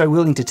because he's so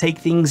willing to take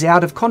things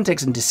out of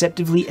context and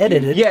deceptively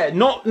edit it. Yeah,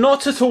 not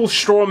at all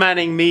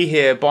strawmanning me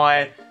here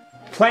by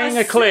playing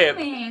a clip,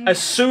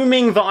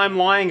 assuming that I'm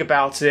lying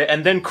about it,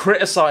 and then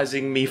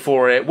criticizing me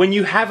for it when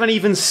you haven't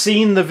even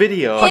seen the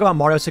video. Talk about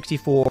Mario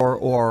 64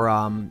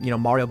 or, you know,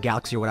 Mario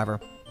Galaxy or whatever.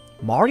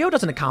 Mario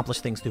doesn't accomplish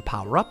things through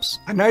power-ups.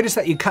 I noticed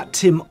that you cut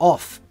Tim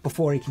off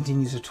before he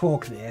continues to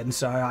talk there, and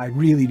so I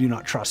really do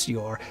not trust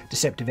your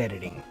deceptive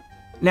editing.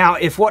 Now,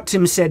 if what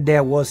Tim said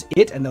there was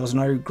it, and there was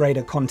no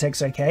greater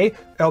context, okay,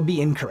 that'll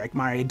be incorrect.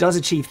 Mario does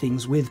achieve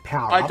things with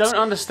power-ups. I don't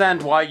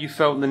understand why you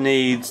felt the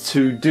need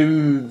to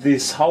do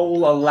this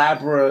whole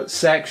elaborate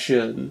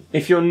section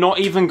if you're not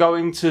even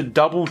going to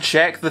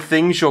double-check the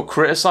things you're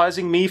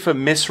criticizing me for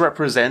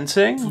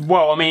misrepresenting.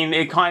 Well, I mean,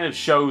 it kind of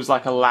shows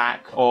like a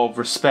lack of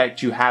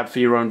respect you have for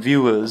your own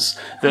viewers,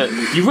 that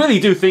you really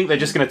do think they're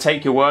just going to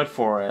take your word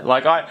for it.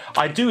 Like,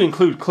 I do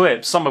include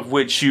clips, some of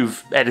which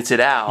you've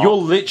edited out. You're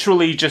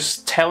literally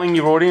just telling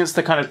your audience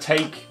to kind of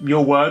take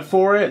your word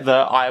for it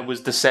that I was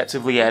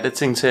deceptively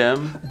editing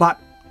Tim. But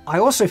I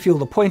also feel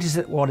the point is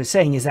that what it's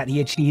saying is that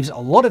he achieves a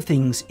lot of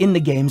things in the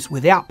games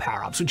without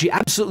power-ups, which he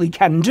absolutely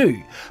can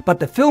do, but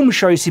the film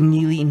shows him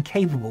nearly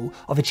incapable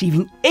of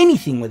achieving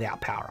anything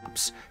without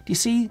power-ups. Do you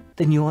see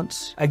the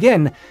nuance?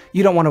 Again,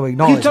 you don't want to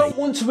acknowledge You don't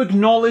want to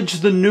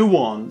acknowledge the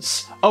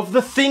nuance of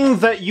the thing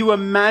that you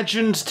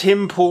imagined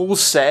Tim Pool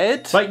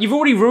said? Like, you've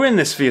already ruined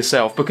this for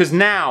yourself, because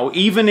now,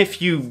 even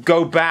if you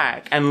go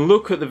back and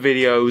look at the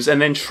videos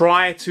and then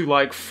try to,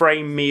 like,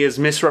 frame me as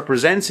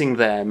misrepresenting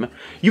them,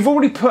 you've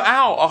already put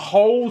out a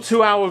whole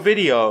 2-hour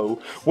video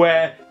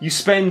where you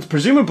spend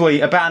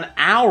presumably about an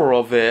hour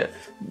of it,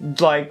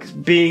 like,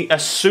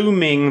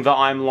 assuming that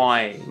I'm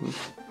lying.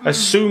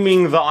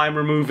 Assuming that I'm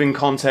removing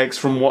context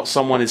from what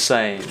someone is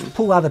saying.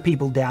 Pull other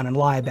people down and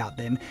lie about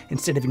them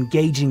instead of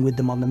engaging with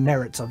them on the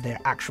merits of their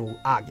actual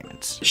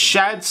arguments.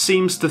 Shad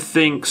seems to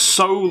think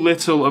so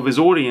little of his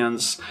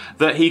audience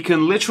that he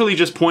can literally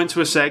just point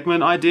to a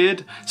segment I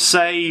did,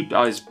 say,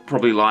 oh, he's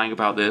probably lying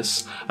about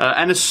this,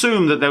 and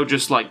assume that they'll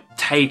just, like,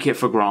 take it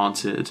for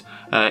granted,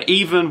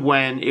 even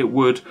when it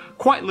would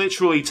quite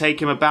literally take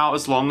him about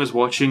as long as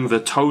watching the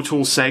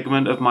total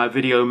segment of my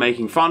video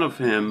making fun of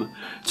him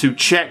to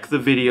check the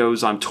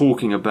videos I'm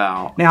talking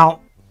about. Now,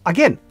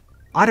 again,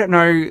 I don't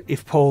know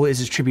if Paul is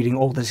attributing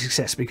all the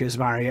success because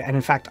Mario, and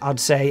in fact, I'd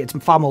say it's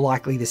far more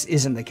likely this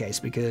isn't the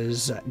case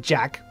because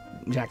Jack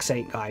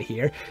Saint guy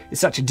here is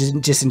such a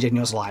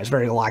disingenuous liar. It's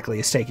very likely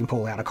is taking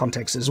Paul out of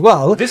context as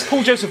well. This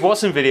Paul Joseph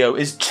Watson video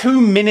is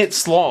 2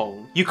 minutes long.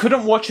 You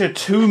couldn't watch a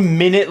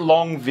 2-minute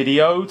long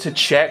video to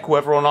check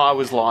whether or not I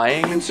was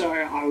lying. And so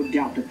I would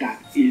doubt that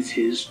that is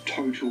his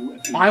total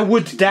opinion. I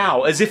would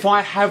doubt, as if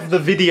I have the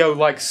video,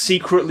 like,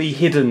 secretly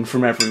hidden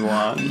from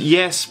everyone.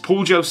 Yes,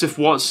 Paul Joseph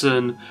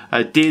Watson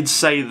did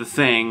say the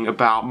thing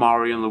about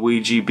Mario and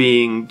Luigi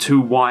being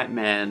 2 white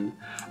men.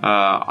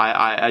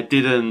 I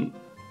didn't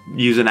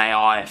use an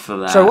AI for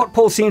that. So what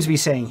Paul seems to be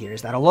saying here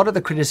is that a lot of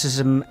the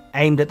criticism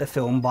aimed at the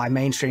film by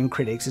mainstream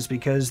critics is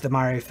because the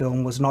Mario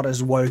film was not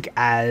as woke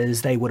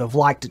as they would have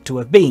liked it to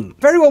have been.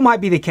 Very well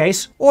might be the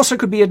case, also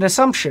could be an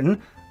assumption.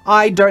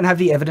 I don't have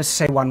the evidence to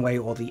say one way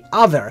or the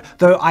other,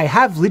 though I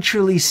have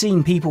literally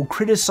seen people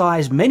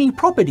criticize many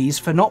properties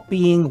for not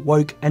being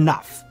woke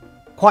enough.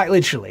 quite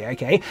literally,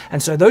 okay?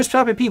 And so those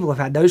type of people have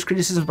had those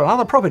criticisms about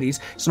other properties.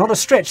 It's not a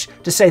stretch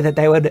to say that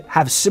they would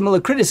have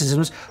similar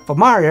criticisms for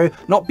Mario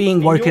not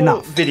being woke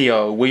enough.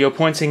 Video where you're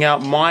pointing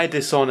out my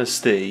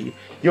dishonesty,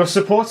 you're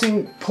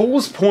supporting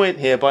Paul's point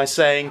here by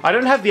saying, I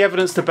don't have the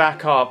evidence to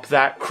back up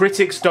that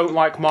critics don't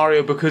like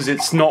Mario because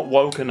it's not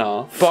woke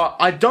enough, but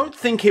I don't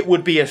think it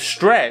would be a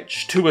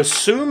stretch to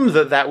assume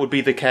that that would be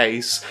the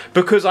case,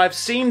 because I've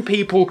seen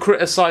people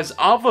criticize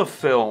other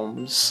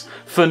films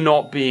for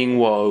not being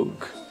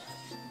woke.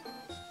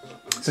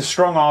 It's a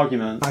strong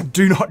argument. I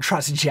do not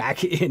trust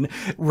Jack in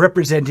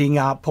representing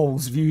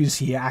Paul's views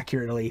here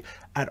accurately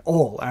at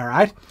all,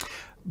 alright?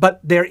 But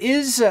there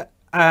is...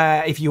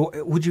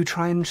 would you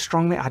try and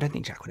strongman? I don't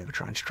think Jack would ever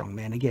try and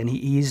strongman again.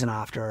 He isn't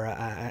after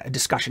a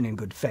discussion in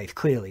good faith,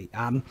 clearly.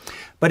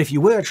 But if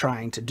you were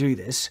trying to do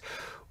this,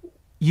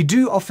 you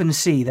do often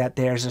see that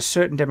there's a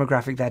certain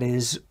demographic that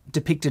is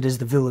depicted as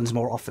the villains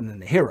more often than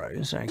the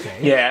heroes, okay?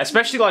 Yeah,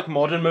 especially like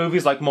modern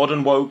movies, like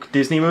modern woke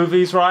Disney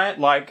movies, right?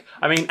 Like,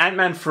 I mean,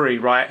 Ant-Man 3,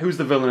 right? Who's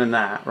the villain in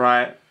that,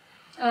 right?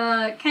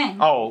 Kang.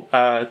 Oh,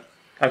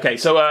 okay,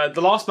 so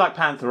the last Black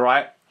Panther,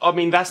 right? I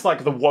mean, that's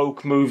like the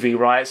woke movie,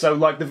 right? So,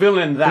 like, the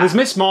villain in that... There's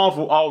Miss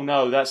Marvel. Oh,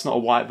 no, that's not a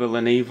white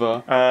villain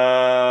either.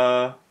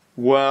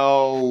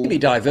 Well... Maybe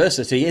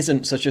diversity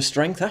isn't such a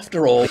strength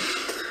after all.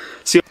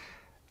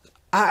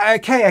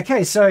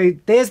 Okay, so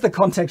there's the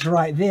context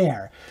right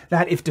there.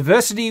 That if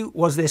diversity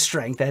was their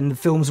strength and the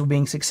films were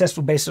being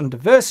successful based on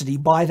diversity,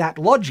 by that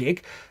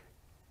logic...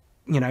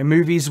 You know,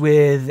 movies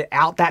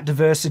without that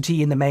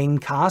diversity in the main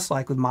cast,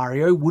 like with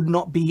Mario, would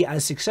not be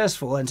as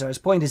successful. And so his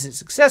point is it's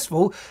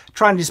successful,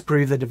 trying to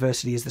disprove that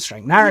diversity is the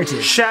strength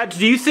narrative. Shad,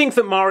 do you think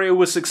that Mario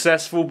was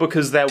successful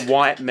because they're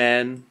white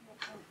men?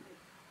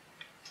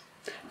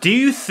 Do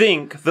you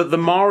think that the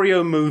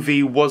Mario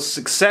movie was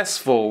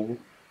successful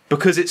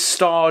because it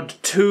starred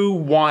two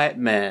white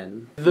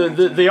men?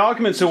 The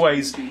argument's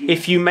always,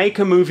 if you make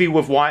a movie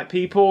with white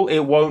people, it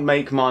won't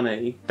make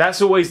money.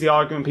 That's always the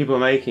argument people are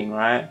making,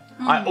 right?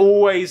 I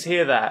always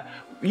hear that.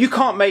 You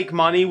can't make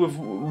money with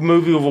a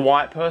movie with a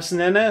white person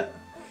in it.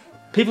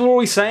 People are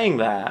always saying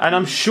that. And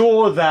I'm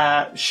sure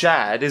that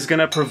Shad is going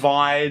to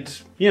provide,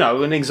 you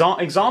know, an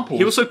example.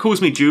 He also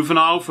calls me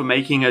juvenile for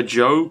making a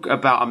joke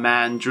about a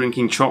man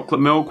drinking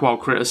chocolate milk while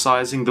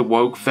criticizing the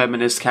woke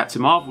feminist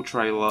Captain Marvel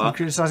trailer. I'm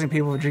criticizing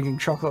people for drinking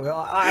chocolate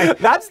milk.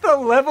 That's the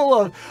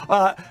level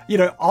of, you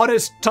know,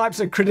 honest types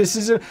of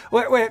criticism.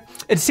 Where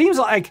it seems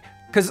like...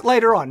 Because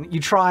later on, you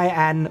try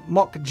and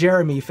mock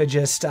Jeremy for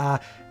just,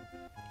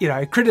 you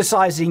know,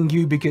 criticizing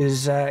you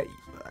because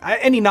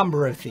any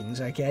number of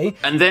things, okay?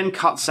 And then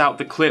cuts out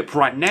the clip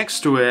right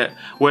next to it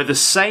where the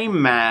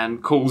same man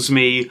calls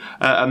me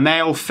a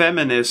male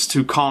feminist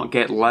who can't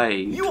get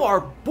laid. You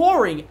are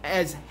boring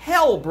as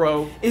hell,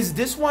 bro. Is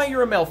this why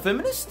you're a male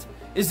feminist?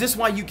 Is this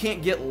why you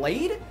can't get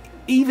laid?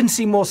 Even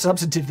seem more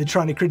substantive than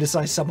trying to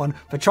criticize someone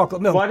for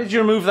chocolate milk. Why did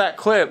you remove that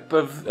clip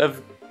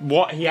of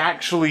what he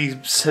actually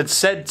had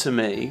said to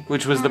me,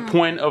 which was the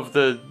point of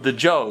the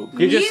joke?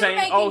 You're just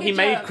saying, oh, he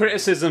made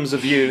criticisms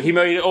of you. He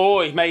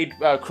made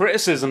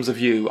criticisms of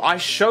you. I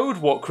showed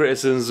what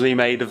criticisms he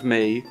made of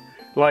me,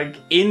 like,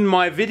 in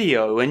my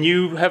video, and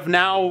you have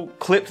now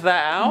clipped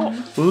that out?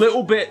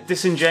 Little bit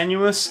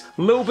disingenuous,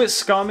 little bit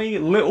scummy,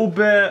 little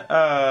bit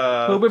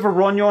of a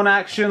Ronyon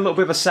action, little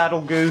bit of a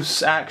Saddle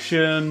Goose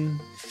action.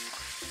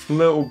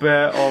 Little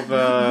bit of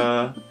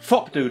a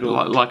fop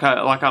doodle, like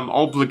I'm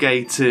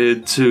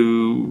obligated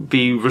to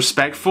be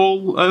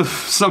respectful of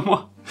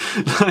someone.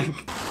 Like,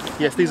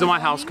 yes, these are my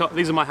house colors.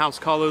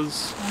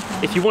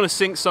 Okay. If you want to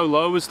sink so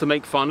low as to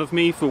make fun of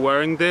me for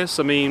wearing this,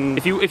 I mean,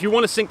 if you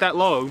want to sink that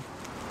low,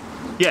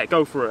 yeah,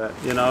 go for it.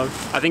 You know,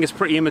 I think it's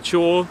pretty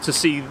immature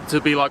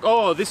to be like,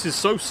 oh, this is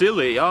so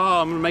silly.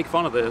 Oh, I'm gonna make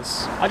fun of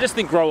this. I just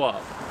think grow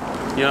up.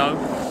 You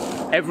know.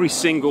 Every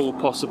single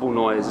possible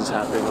noise is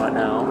happening right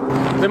now.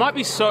 They might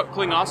be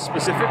circling us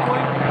specifically.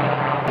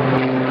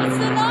 It's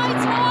the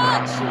Night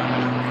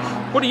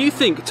Watch! What do you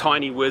think,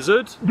 tiny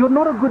wizard? You're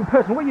not a good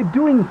person. What you're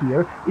doing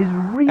here is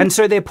really... And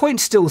so their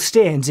point still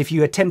stands if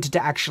you attempted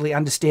to actually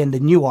understand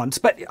the nuance.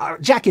 But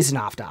Jack isn't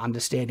after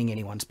understanding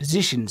anyone's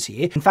positions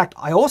here. In fact,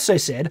 I also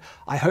said,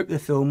 I hope the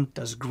film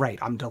does great.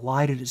 I'm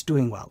delighted it's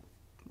doing well.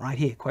 Right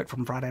here, quote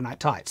from Friday Night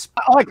Tights.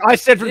 Like I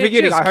said from the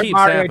beginning, I hope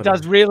Mario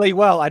does really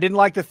well. I didn't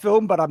like the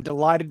film, but I'm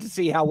delighted to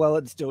see how well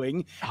it's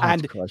doing.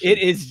 And it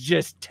is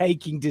just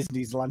taking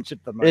Disney's lunch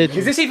at the moment.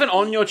 Is this even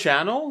on your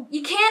channel?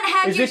 You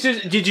can't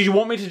have Did you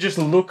want me to just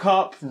look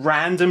up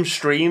random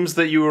streams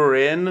that you were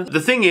in?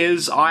 The thing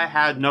is, I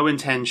had no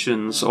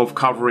intentions of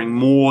covering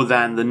more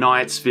than the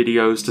Knights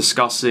videos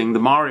discussing the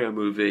Mario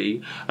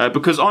movie,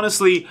 because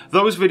honestly,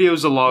 those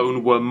videos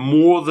alone were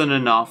more than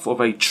enough of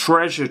a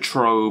treasure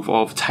trove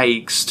of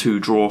takes place to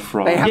draw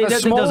from. They have Yeah, a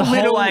there's small a whole,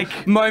 little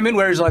like- moment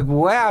where it's like,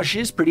 wow,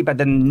 she's pretty, but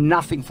then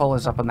nothing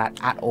follows up on that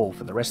at all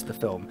for the rest of the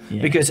film.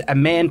 Yeah. Because a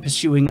man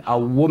pursuing a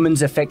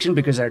woman's affection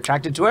because they're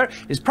attracted to her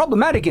is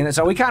problematic in it,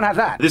 so we can't have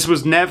that. This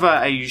was never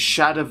a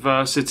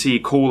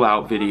Shadiversity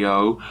call-out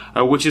video,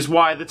 which is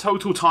why the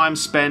total time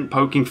spent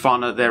poking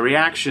fun at their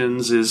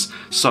reactions is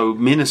so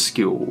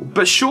minuscule.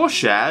 But sure,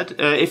 Shad,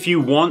 if you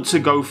want to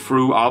go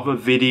through other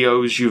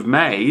videos you've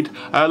made,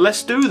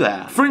 let's do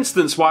that. For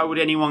instance, why would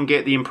anyone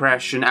get the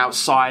impression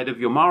outside of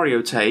your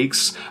Mario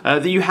takes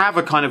that you have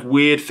a kind of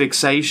weird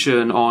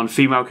fixation on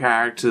female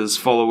characters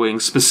following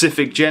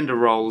specific gender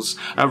roles,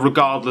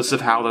 regardless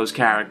of how those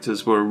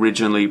characters were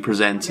originally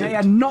presented? They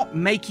are not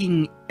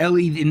making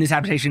Ellie in this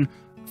adaptation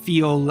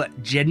feel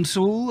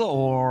gentle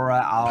or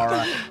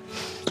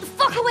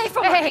Fuck away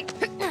from her!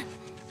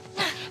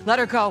 Let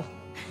her go.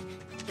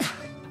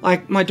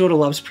 Like, my daughter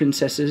loves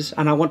princesses,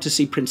 and I want to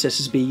see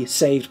princesses be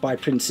saved by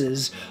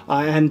princes,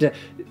 and,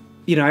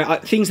 you know,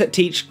 things that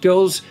teach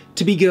girls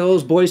to be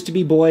girls, boys to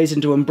be boys,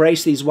 and to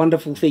embrace these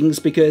wonderful things,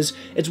 because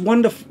it's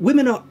wonderful.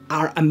 Women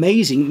are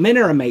amazing, men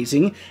are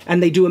amazing,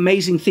 and they do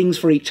amazing things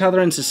for each other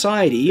and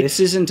society. This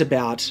isn't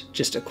about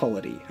just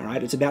equality, all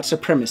right? It's about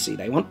supremacy.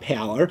 They want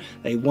power,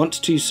 they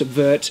want to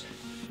subvert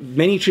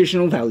many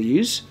traditional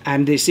values,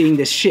 and they're seeing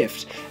this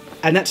shift,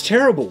 and that's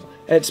terrible.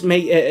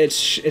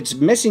 It's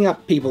messing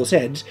up people's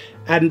heads,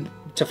 and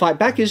to fight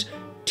back is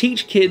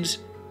teach kids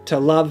to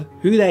love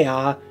who they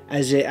are,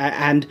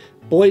 and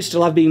boys to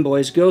love being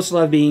boys, girls to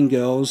love being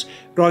girls,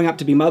 growing up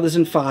to be mothers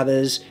and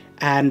fathers,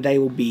 and they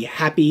will be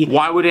happy.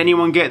 Why would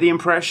anyone get the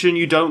impression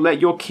you don't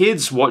let your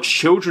kids watch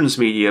children's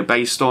media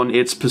based on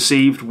its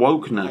perceived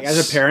wokeness? Like,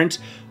 as a parent,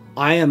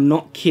 I am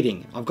not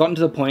kidding. I've gotten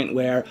to the point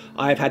where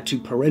I've had to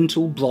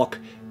parental block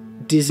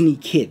Disney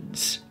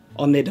kids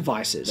on their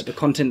devices. The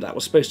content that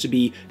was supposed to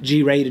be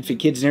G-rated for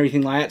kids and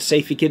everything like that,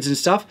 safe for kids and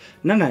stuff,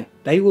 no,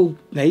 they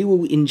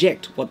will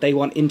inject what they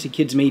want into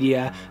kids'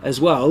 media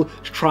as well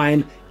to try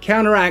and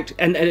counteract,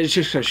 and it's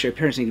just so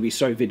parents need to be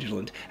so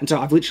vigilant. And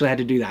so I've literally had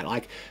to do that.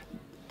 Like,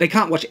 they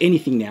can't watch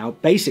anything now,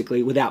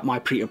 basically, without my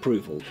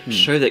pre-approval.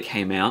 Show that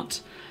came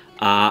out,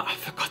 I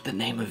forgot the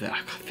name of it. I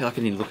feel like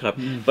I need to look it up.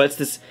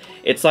 But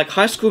it's like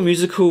High School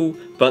Musical,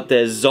 but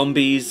there's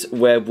zombies,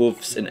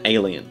 werewolves, and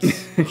aliens.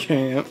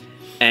 Okay, yep.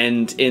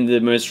 And in the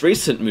most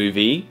recent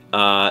movie,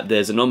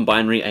 there's a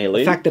non-binary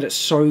alien. The fact that it's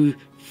so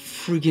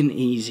friggin'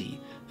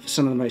 easy for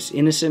some of the most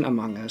innocent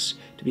among us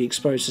to be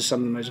exposed to some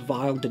of the most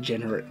vile,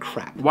 degenerate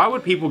crap. Why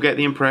would people get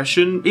the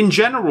impression, in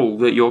general,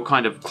 that you're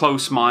kind of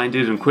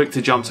close-minded and quick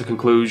to jump to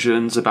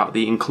conclusions about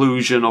the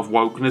inclusion of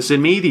wokeness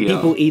in media?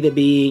 People either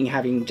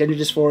having gender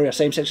dysphoria or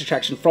same-sex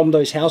attraction from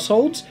those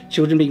households,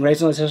 children being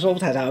raised in those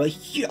households, has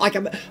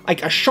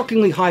a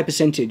shockingly high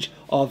percentage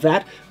of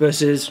that,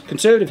 versus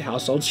conservative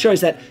households,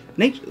 shows that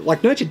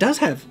nurture does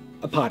have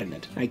a part in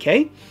it,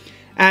 okay?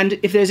 And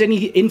if there's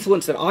any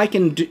influence that I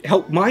can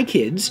help my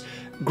kids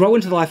grow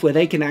into the life where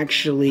they can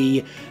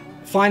actually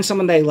find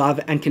someone they love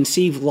and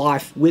conceive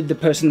life with the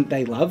person that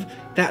they love,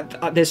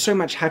 that there's so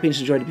much happiness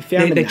and joy to be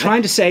found in that. They're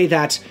trying to say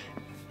that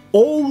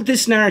all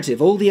this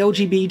narrative, all the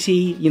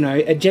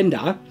LGBT,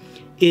 agenda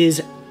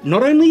is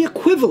not only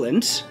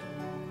equivalent,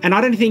 and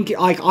I don't think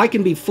I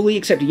can be fully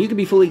accepting, you can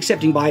be fully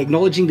accepting by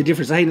acknowledging the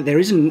difference.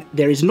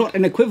 There is not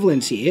an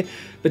equivalence here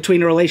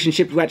between a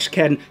relationship which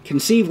can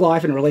conceive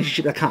life and a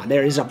relationship that can't.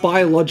 There is a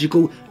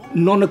biological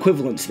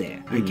non-equivalence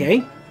there,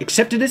 okay?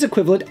 Accept it as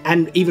equivalent,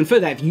 and even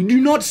further, if you do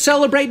not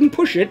celebrate and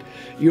push it,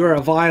 you're a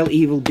vile,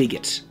 evil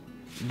bigot.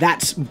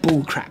 That's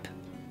bullcrap.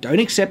 Don't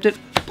accept it,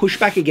 push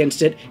back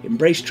against it,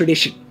 embrace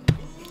tradition.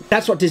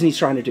 That's what Disney's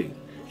trying to do.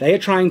 They are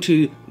trying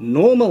to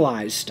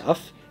normalize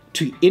stuff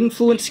to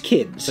influence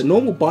kids. The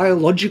normal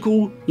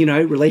biological,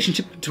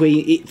 relationship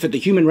for the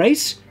human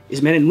race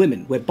is men and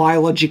women. We're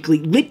biologically,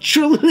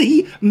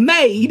 literally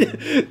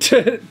made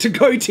to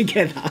go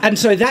together. And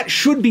so that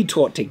should be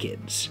taught to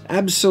kids.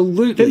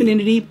 Absolutely.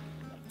 Femininity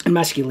and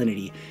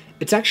masculinity.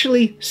 It's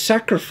actually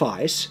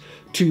sacrifice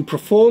to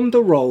perform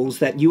the roles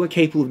that you are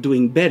capable of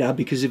doing better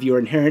because of your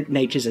inherent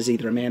natures as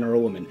either a man or a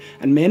woman.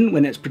 And men,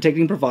 when it's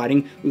protecting and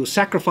providing, will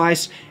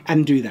sacrifice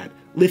and do that.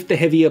 Lift the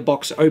heavier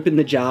box, open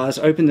the jars,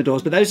 open the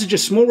doors, but those are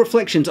just small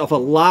reflections of a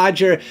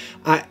larger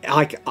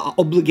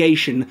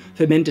obligation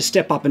for men to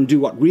step up and do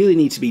what really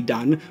needs to be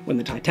done when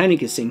the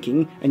Titanic is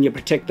sinking and you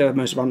protect the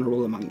most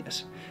vulnerable among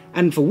us.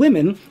 And for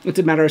women, it's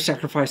a matter of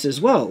sacrifice as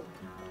well.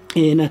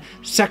 In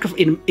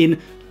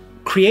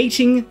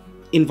creating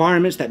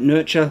environments that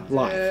nurture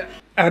life.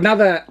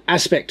 Another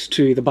aspect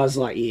to the Buzz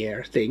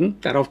Lightyear thing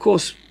that of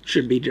course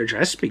should be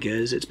addressed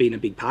because it's been a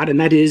big part, and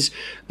that is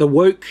the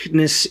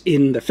wokeness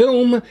in the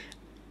film,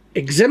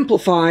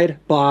 exemplified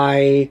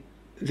by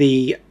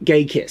the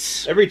gay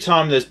kiss. Every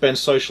time there's been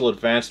social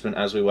advancement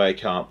as we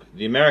wake up,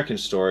 the American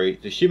story,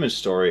 the human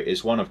story,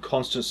 is one of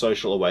constant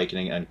social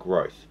awakening and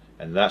growth.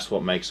 And that's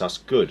what makes us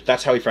good.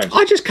 That's how he frames it.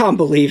 I just can't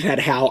believe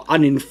how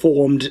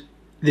uninformed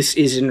this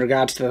is in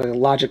regards to the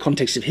larger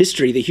context of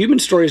history. The human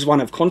story is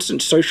one of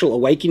constant social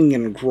awakening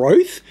and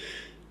growth.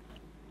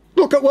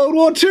 Look at World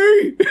War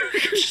II!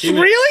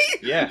 Really?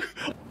 Yeah.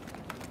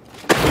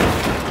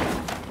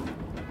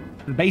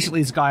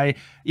 Basically, this guy,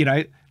 you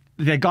know,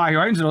 the guy who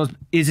owns it all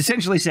is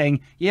essentially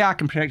saying, yeah, I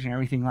can protect you and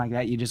everything like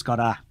that. You just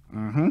gotta,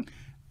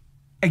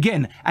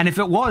 Again, and if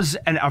it was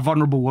a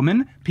vulnerable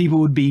woman, people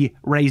would be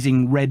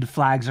raising red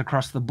flags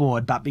across the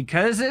board. But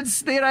because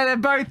it's, you know, they're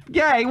both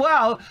gay,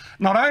 well,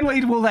 not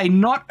only will they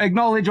not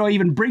acknowledge or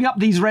even bring up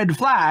these red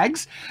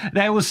flags,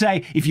 they will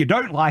say, if you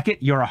don't like it,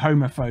 you're a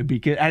homophobe,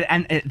 because,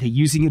 and they're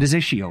using it as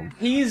a shield.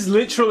 He's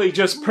literally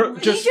just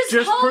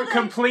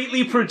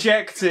completely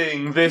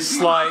projecting this,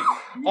 like,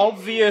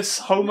 obvious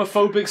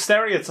homophobic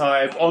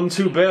stereotype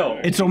onto Bill.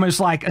 It's almost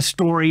like a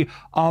story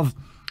of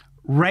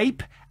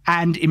rape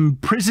and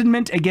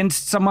imprisonment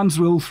against someone's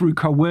will through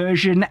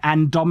coercion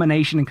and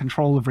domination and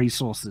control of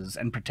resources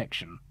and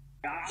protection.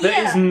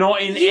 That is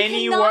not in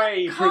any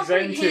way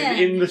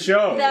presented in the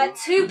show. That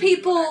two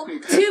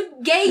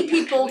gay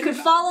people could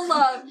fall in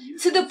love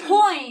to the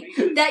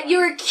point that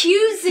you're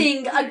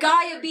accusing a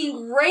guy of being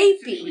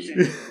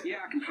rapey.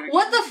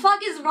 What the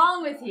fuck is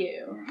wrong with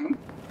you?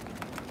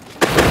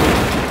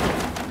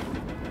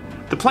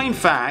 The plain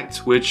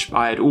fact, which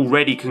I had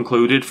already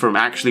concluded from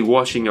actually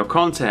watching your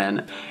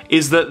content,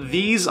 is that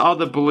these are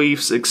the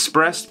beliefs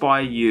expressed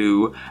by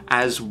you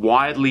as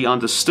widely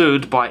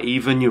understood by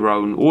even your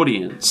own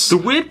audience. The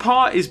weird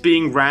part is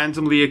being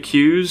randomly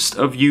accused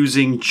of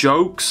using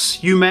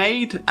jokes you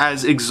made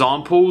as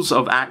examples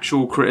of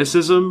actual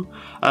criticism,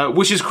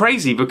 which is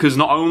crazy because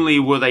not only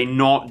were they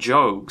not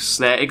jokes,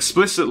 they're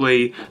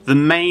explicitly the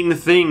main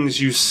things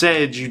you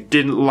said you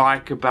didn't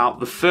like about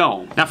the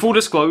film. Now, full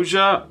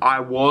disclosure,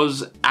 I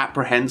was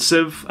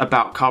apprehensive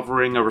about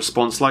covering a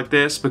response like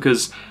this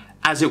because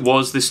as it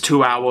was this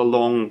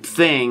 2-hour-long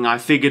thing, I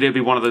figured it'd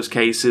be one of those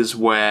cases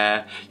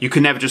where you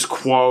can never just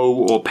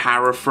quote or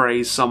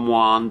paraphrase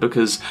someone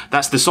because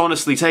that's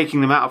dishonestly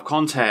taking them out of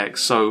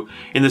context. So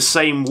in the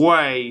same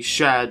way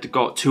Shad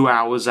got 2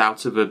 hours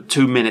out of a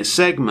 2-minute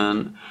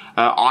segment,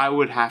 I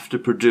would have to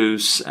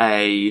produce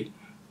a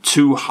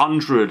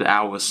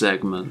 200-hour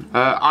segment.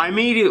 I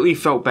immediately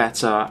felt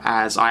better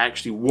as I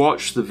actually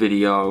watched the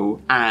video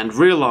and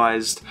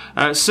realized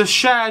Sir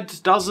Shad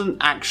doesn't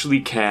actually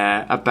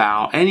care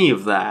about any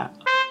of that.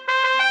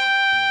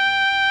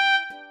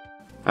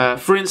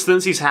 For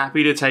instance, he's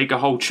happy to take a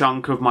whole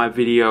chunk of my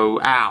video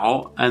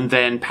out and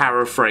then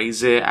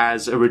paraphrase it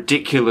as a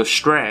ridiculous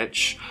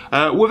stretch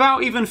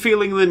without even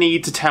feeling the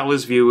need to tell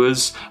his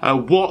viewers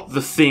what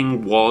the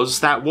thing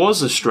was that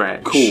was a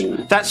stretch. Cool.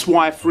 That's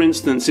why, for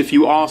instance, if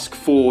you ask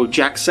for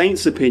Jack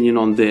Saint's opinion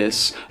on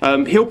this,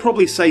 he'll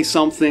probably say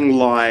something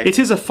like, it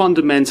is a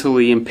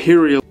fundamentally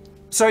imperial.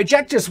 So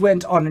Jack just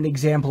went on an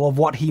example of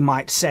what he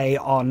might say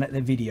on the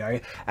video,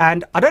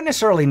 and I don't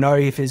necessarily know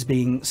if he's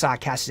being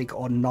sarcastic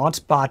or not,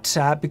 but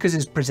because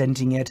he's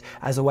presenting it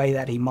as a way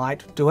that he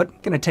might do it, I'm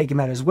going to take him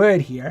at his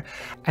word here,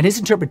 and his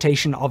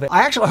interpretation of it,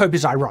 I actually hope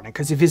is ironic,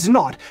 because if it's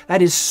not,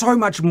 that is so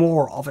much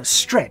more of a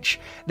stretch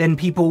than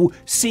people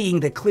seeing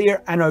the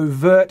clear and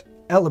overt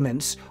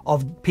elements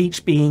of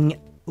Peach being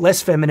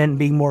less feminine,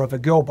 being more of a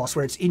girl boss,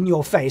 where it's in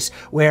your face,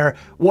 where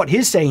what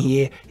he's saying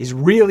here is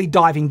really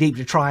diving deep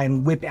to try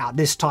and whip out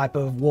this type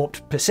of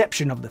warped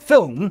perception of the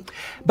film,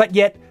 but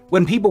yet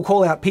when people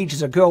call out Peach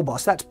as a girl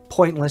boss, that's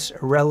pointless,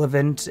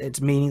 irrelevant,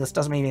 it's meaningless,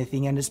 doesn't mean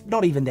anything, and it's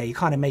not even there, you're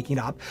kind of making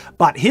it up.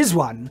 But his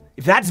one,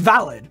 if that's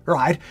valid,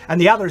 right,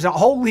 and the other is a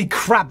holy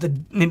crap, the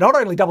not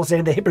only double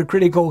standard, the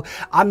hypocritical,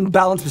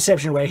 unbalanced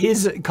perception where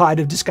his kind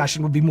of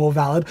discussion would be more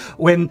valid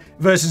when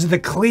versus the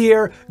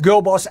clear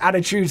girl boss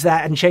attitudes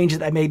that and changes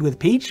they made with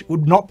Peach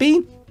would not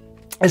be.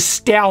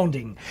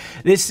 Astounding.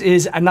 This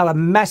is another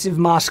massive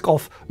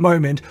mask-off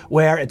moment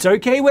where it's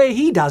okay where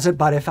he does it,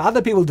 but if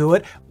other people do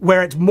it,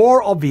 where it's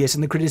more obvious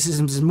and the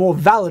criticisms is more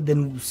valid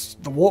than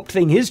the warped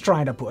thing he's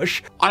trying to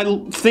push. I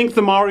think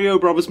the Mario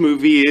Brothers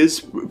movie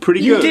is pretty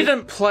good. You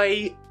didn't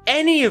play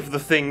any of the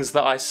things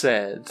that I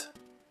said.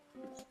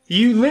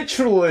 You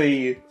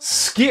literally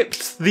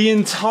skipped the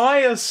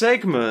entire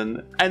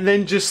segment and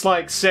then just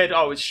like said,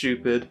 oh, it's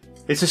stupid.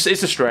 It's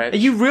a stretch. Are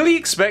you really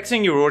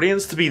expecting your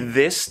audience to be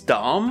this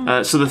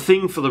dumb? So the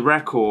thing for the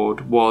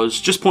record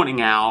was just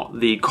pointing out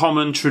the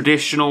common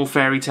traditional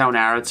fairy tale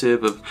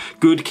narrative of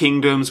good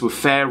kingdoms with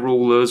fair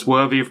rulers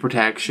worthy of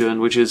protection,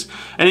 which is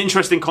an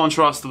interesting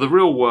contrast to the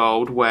real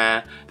world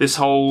where this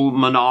whole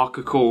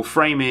monarchical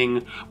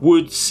framing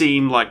would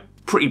seem like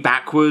pretty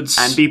backwards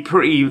and be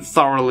pretty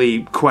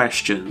thoroughly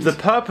questioned. The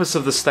purpose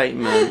of the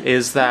statement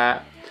is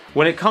that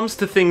when it comes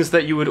to things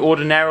that you would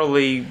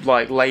ordinarily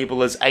like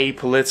label as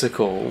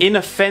apolitical,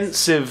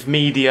 inoffensive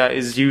media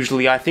is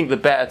usually, I think, the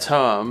better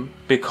term,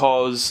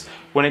 because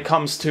when it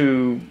comes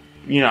to,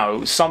 you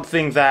know,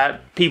 something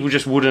that people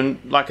just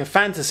wouldn't, like a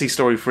fantasy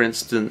story, for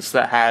instance,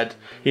 that had,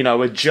 you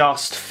know, a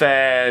just,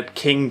 fair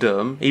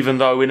kingdom, even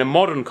though in a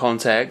modern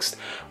context,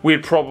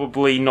 we'd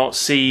probably not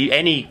see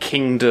any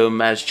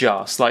kingdom as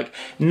just. Like,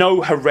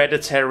 no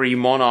hereditary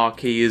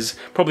monarchy is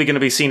probably going to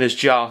be seen as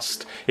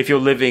just if you're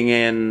living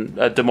in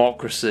a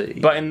democracy.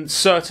 But in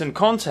certain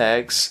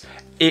contexts,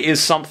 it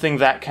is something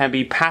that can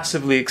be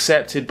passively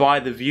accepted by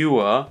the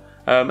viewer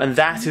And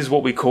that is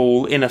what we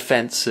call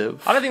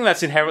inoffensive. I don't think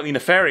that's inherently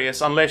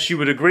nefarious unless you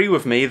would agree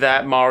with me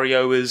that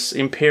Mario is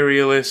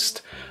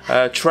imperialist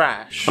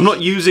trash. I'm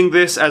not using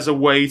this as a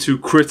way to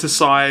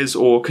criticize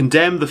or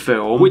condemn the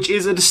film, which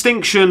is a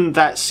distinction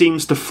that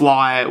seems to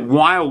fly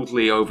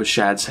wildly over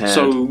Shad's head.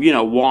 So, you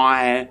know,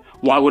 why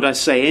would I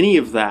say any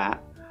of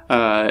that?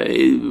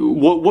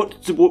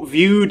 What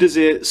view does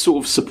it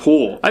sort of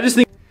support? I just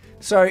think...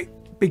 So,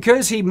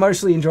 because he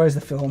mostly enjoys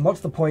the film,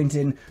 what's the point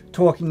in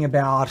talking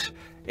about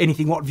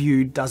anything? What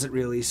view does it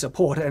really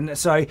support? And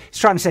so he's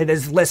trying to say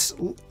there's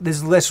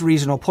less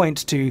reason or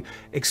point to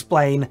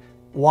explain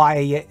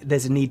why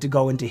there's a need to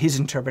go into his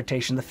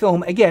interpretation of the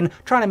film. Again,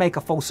 trying to make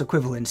a false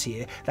equivalence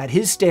here, that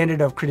his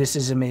standard of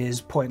criticism is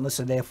pointless,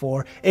 and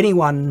therefore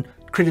anyone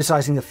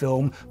criticizing the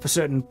film for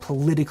certain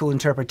political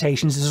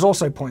interpretations is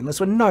also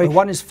pointless, when no,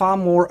 one is far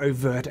more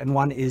overt and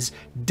one is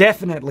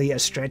definitely a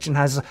stretch and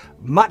has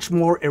much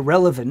more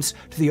irrelevance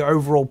to the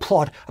overall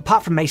plot,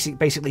 apart from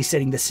basically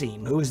setting the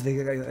scene. Who is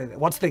the,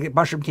 what's the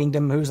Mushroom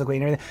Kingdom, who's the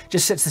queen, everything,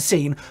 just sets the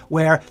scene,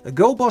 where the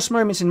girl boss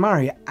moments in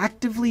Mario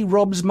actively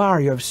robs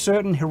Mario of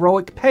certain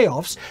heroic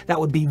payoffs that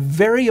would be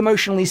very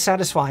emotionally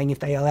satisfying if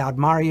they allowed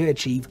Mario to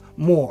achieve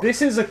more.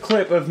 This is a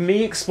clip of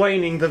me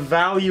explaining the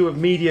value of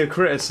media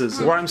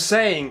criticism, where I'm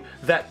saying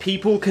that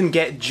people can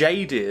get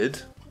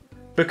jaded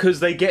because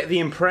they get the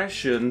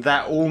impression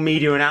that all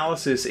media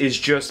analysis is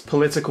just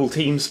political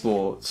team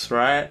sports,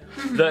 right?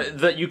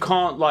 that you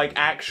can't like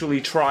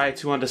actually try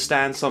to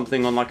understand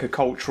something on like a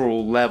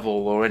cultural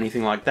level or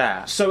anything like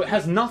that. So it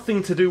has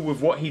nothing to do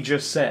with what he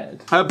just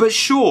said. But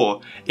sure,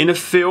 in a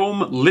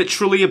film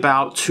literally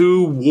about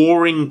two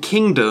warring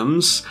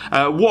kingdoms,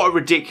 what a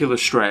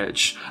ridiculous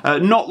stretch.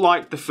 Not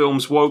like the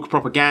film's woke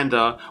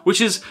propaganda,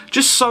 which is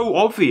just so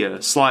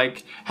obvious,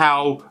 like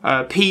how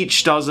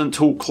Peach doesn't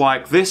talk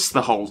like this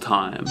the whole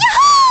time.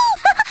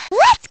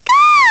 Let's go!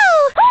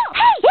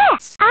 Hey,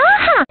 yes! No!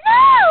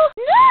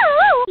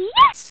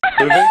 Yes!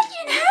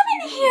 Imagine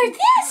having to hear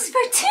this for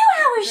 2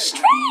 hours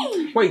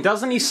straight! Wait,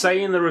 doesn't he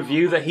say in the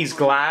review that he's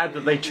glad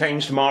that they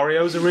changed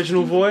Mario's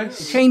original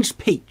voice? Changed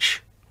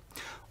Peach.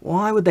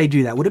 Why would they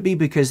do that? Would it be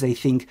because they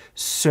think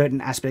certain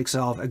aspects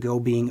of a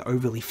girl being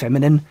overly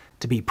feminine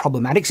to be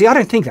problematic? See, I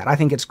don't think that. I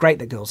think it's great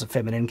that girls are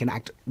feminine, can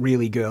act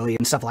really girly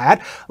and stuff like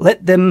that.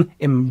 Let them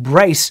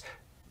embrace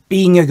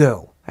being a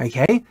girl.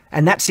 Okay?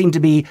 And that seemed to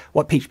be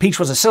what Peach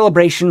was, a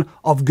celebration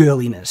of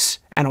girliness.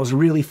 And it was a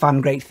really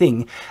fun, great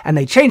thing. And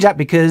they changed that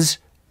because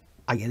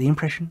I get the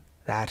impression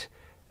that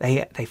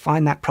they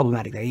find that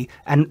problematic.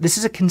 And this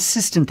is a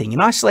consistent thing.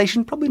 In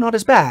isolation, probably not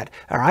as bad,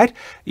 all right?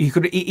 You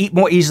could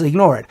more easily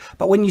ignore it.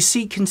 But when you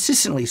see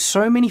consistently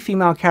so many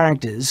female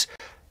characters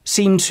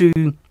seem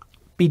to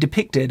be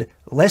depicted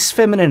less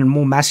feminine and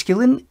more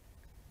masculine,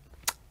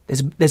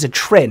 there's a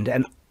trend,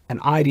 an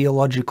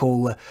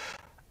ideological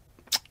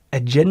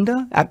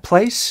agenda at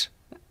place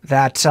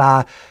that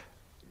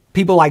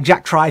people like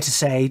Jack try to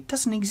say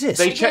doesn't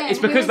exist. It's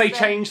because they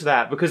changed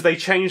that, because they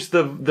changed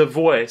the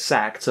voice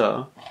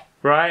actor,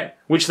 right?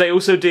 Which they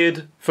also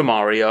did for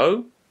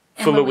Mario,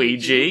 for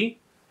Luigi,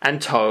 and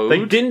Toad.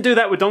 They didn't do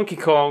that with Donkey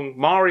Kong,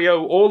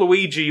 Mario, or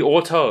Luigi,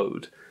 or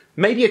Toad.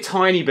 Maybe a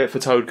tiny bit for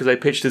Toad because they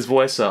pitched his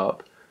voice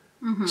up.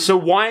 So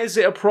why is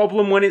it a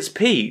problem when it's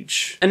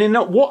Peach? And in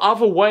what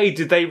other way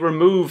did they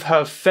remove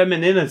her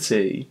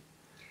femininity?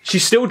 She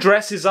still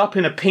dresses up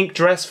in a pink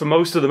dress for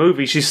most of the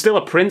movie. She's still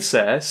a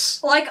princess.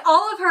 Like,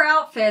 all of her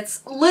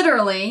outfits,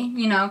 literally,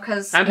 you know,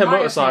 because... And her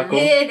motorcycle.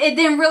 It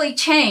didn't really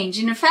change.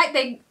 And in fact,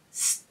 they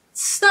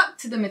stuck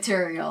to the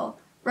material,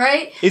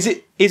 right? Is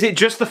it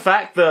just the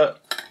fact that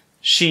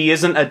she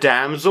isn't a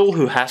damsel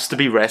who has to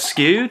be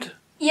rescued?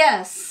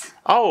 Yes.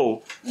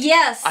 Oh.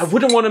 Yes. I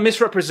wouldn't want to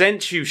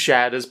misrepresent you,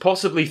 Shad, as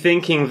possibly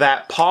thinking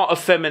that part of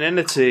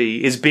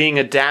femininity is being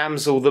a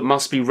damsel that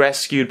must be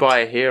rescued by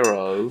a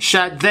hero.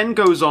 Shad then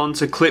goes on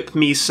to clip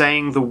me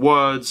saying the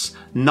words,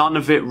 "none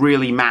of it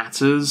really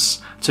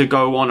matters," to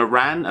go on a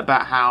rant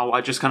about how I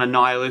just kind of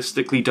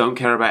nihilistically don't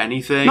care about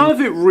anything. None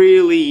of it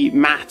really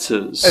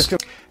matters.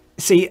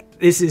 See,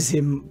 this is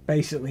him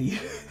basically...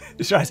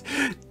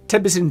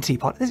 10% in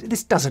teapot.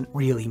 This doesn't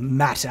really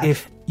matter.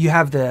 If you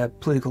have the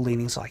political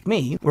leanings like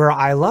me, where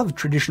I love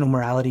traditional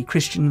morality,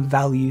 Christian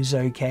values,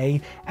 okay,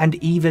 and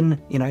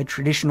even, you know,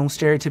 traditional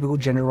stereotypical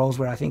gender roles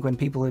where I think when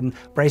people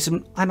embrace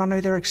them, and I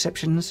know there are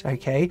exceptions,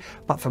 okay,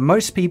 but for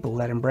most people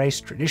that embrace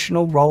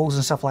traditional roles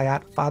and stuff like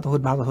that,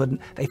 fatherhood, motherhood,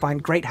 they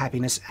find great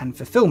happiness and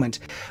fulfillment.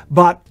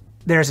 But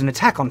there's an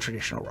attack on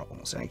traditional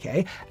roles,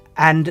 okay?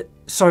 And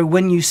so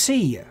when you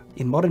see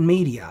in modern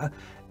media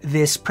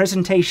this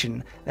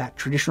presentation that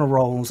traditional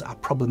roles are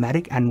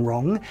problematic and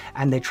wrong,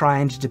 and they're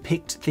trying to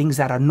depict things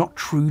that are not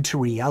true to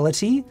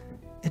reality,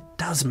 it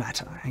does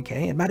matter,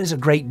 okay? It matters a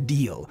great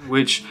deal.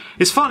 Which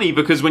is funny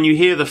because when you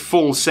hear the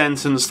full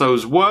sentence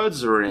those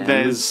words are in,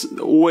 there's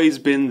always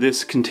been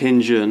this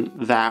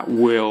contingent that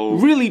will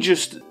really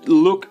just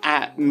look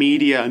at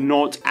media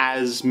not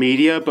as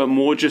media, but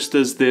more just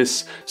as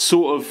this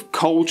sort of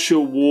culture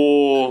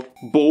war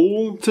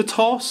ball to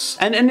toss.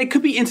 And it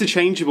could be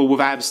interchangeable with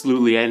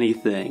absolutely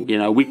anything. You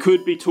know, we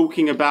could be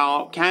talking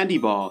about candy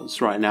bars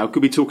right now. We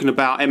could be talking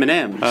about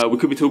M&M's. We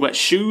could be talking about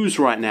shoes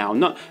right now.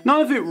 None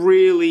of it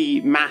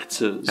really matters.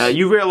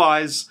 You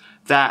realize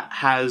that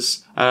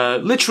has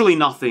literally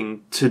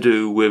nothing to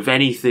do with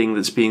anything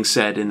that's being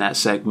said in that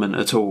segment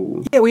at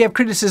all. Yeah, we have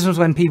criticisms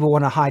when people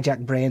want to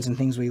hijack brands and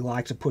things we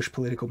like to push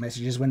political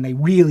messages when they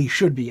really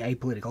should be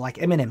apolitical.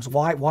 Like M&M's,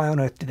 why on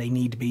earth do they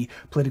need to be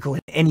political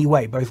in any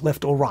way, both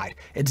left or right?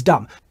 It's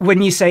dumb.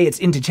 When you say it's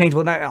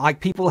interchangeable, like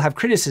people have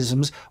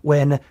criticisms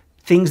when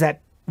things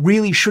that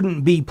really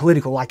shouldn't be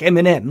political, like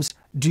M&M's,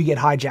 do get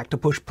hijacked to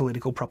push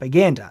political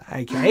propaganda,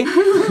 okay?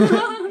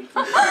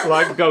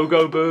 Like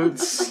go-go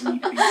boots.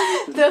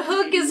 The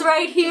hook is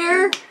right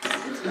here.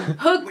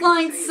 Hook,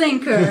 line,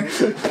 sinker.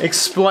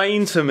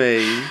 Explain to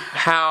me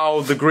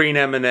how the green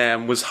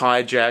M&M was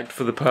hijacked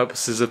for the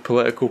purposes of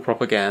political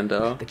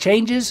propaganda. The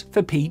changes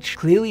for Peach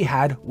clearly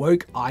had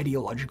woke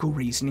ideological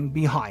reasoning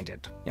behind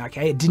it.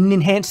 Okay, it didn't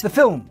enhance the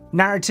film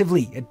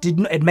narratively.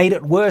 It made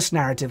it worse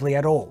narratively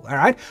at all. All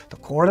right, the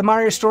core of the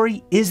Mario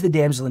story is the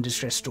damsel in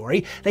distress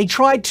story. They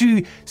tried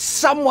to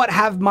somewhat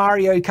have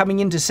Mario coming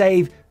in to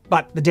save,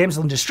 but the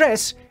damsel in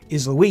distress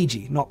is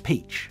Luigi, not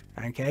Peach.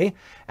 Okay,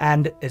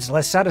 and it's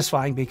less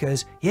satisfying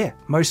because, yeah,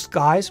 most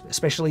guys,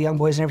 especially young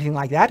boys and everything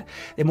like that,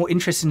 they're more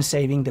interested in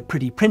saving the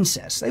pretty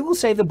princess. They will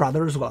save the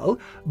brother as well,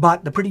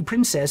 but the pretty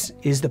princess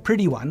is the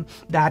pretty one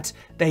that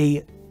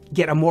they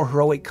get a more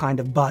heroic kind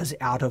of buzz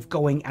out of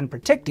going and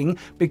protecting,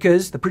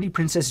 because the pretty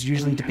princess is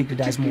usually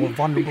depicted as more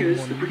vulnerable.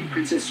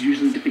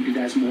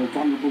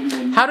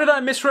 How did I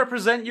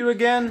misrepresent you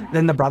again?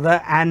 Than the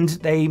brother, and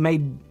they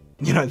made,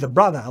 you know, the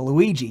brother,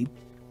 Luigi,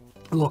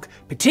 look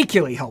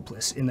particularly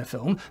helpless in the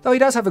film, though he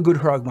does have a good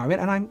heroic moment,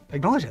 and I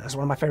acknowledge it. That's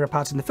one of my favorite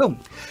parts in the film.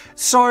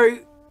 So,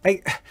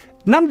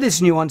 none of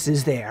this nuance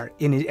is there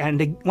in it,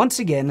 and once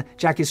again,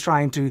 Jack is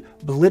trying to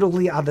belittle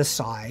the other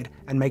side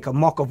and make a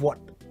mock of what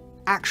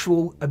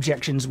actual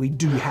objections we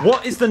do have.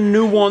 What is the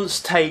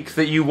nuanced take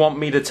that you want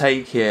me to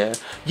take here?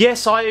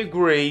 Yes, I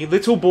agree.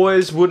 Little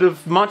boys would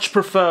have much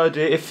preferred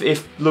it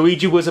if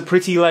Luigi was a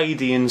pretty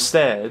lady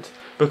instead.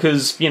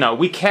 Because, you know,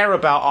 we care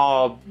about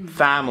our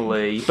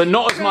family, but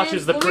not as much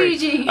as the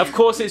pretty. Of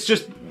course, it's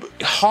just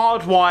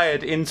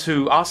hardwired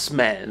into us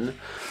men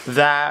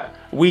that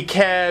we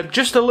care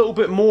just a little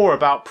bit more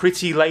about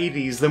pretty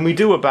ladies than we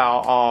do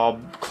about our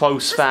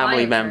close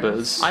family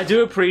members. I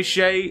do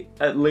appreciate,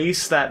 at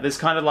least, that there's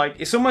kind of like,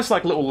 it's almost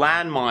like little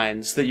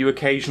landmines that you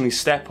occasionally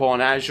step on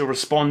as you're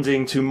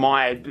responding to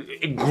my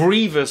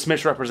grievous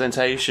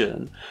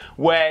misrepresentation,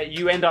 where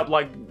you end up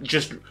like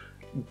just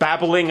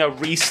babbling a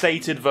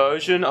restated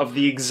version of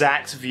the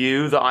exact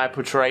view that I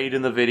portrayed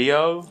in the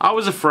video. I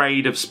was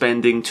afraid of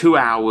spending 2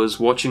 hours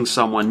watching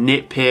someone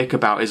nitpick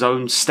about his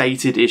own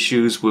stated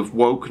issues with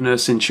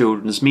wokeness in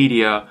children's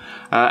media,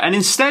 and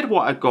instead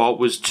what I got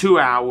was 2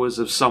 hours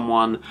of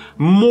someone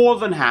more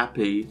than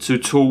happy to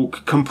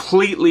talk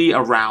completely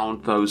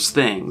around those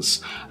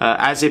things.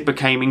 As it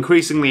became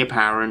increasingly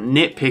apparent,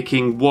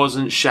 nitpicking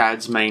wasn't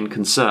Shad's main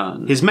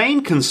concern. His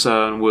main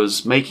concern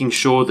was making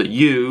sure that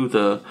you,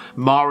 the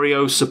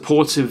Mario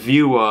supportive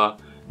viewer,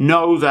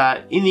 know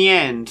that in the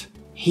end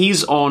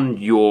he's on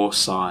your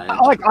side.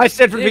 Like I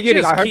said from the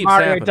beginning, I hope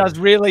Mario does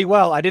really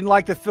well. I didn't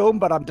like the film,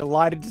 but I'm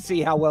delighted to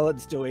see how well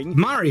it's doing.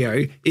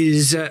 Mario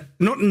is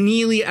not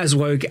nearly as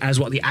woke as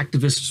what the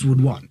activists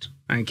would want,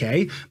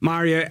 okay?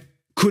 Mario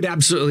could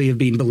absolutely have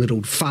been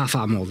belittled far,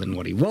 far more than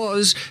what he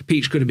was.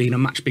 Peach could have been a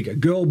much bigger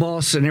girl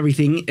boss and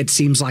everything. It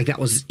seems like that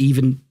was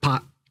even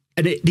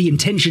the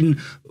intention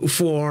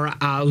for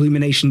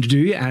Illumination to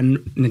do, and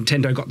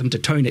Nintendo got them to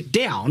tone it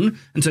down,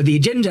 and so the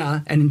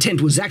agenda and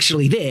intent was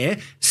actually there.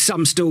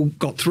 Some still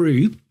got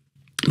through,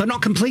 but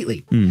not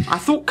completely. I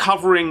thought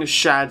covering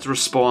Shad's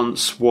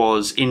response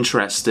was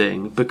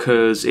interesting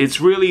because it's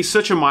really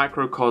such a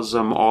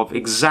microcosm of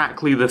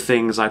exactly the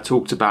things I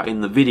talked about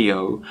in the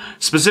video,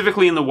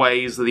 specifically in the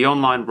ways that the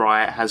online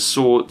riot has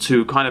sought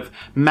to kind of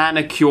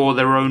manicure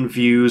their own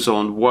views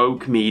on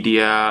woke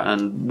media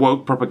and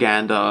woke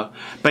propaganda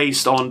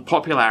based on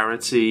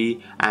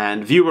popularity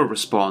and viewer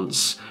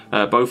response,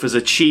 both as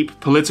a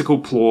cheap political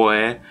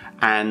ploy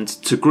and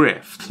to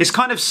grift. It's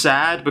kind of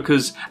sad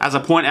because, as I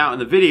point out in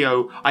the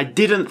video, I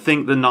didn't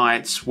think the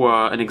Knights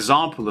were an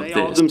example of this.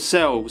 They are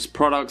themselves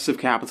products of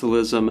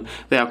capitalism.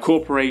 They are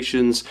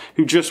corporations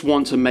who just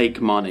want to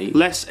make money,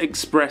 less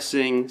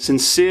expressing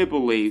sincere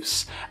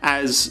beliefs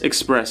as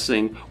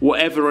expressing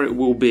whatever it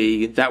will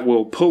be that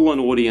will pull an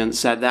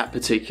audience at that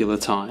particular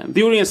time.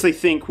 The audience they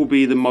think will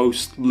be the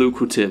most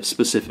lucrative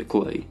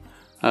specifically.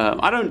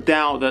 I don't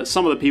doubt that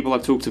some of the people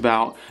I've talked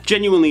about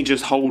genuinely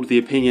just hold the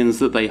opinions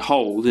that they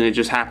hold, and it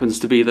just happens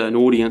to be that an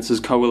audience has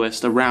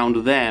coalesced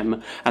around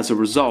them as a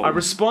result. I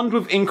respond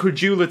with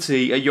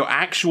incredulity at your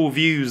actual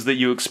views that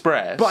you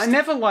express, but I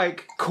never,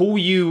 like, call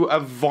you a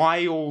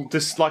vile,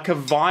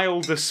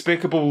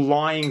 despicable,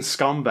 lying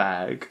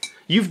scumbag.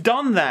 You've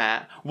done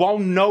that while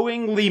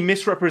knowingly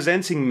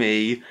misrepresenting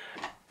me,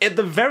 at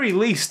the very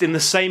least, in the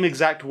same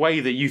exact way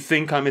that you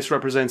think I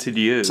misrepresented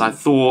you. I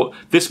thought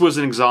this was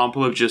an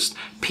example of just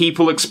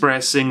people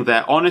expressing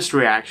their honest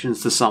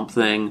reactions to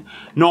something,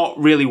 not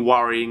really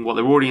worrying what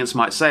their audience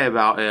might say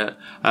about it.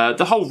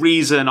 The whole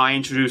reason I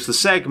introduced the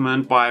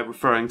segment by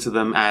referring to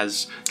them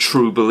as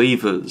true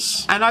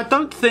believers. And I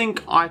don't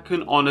think I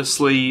can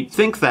honestly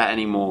think that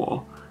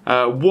anymore.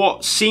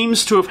 What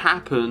seems to have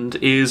happened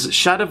is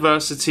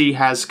Shadiversity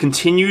has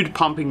continued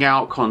pumping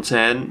out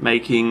content,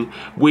 making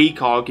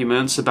weak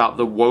arguments about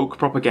the woke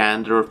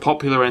propaganda of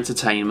popular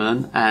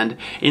entertainment, and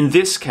in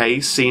this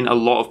case seen a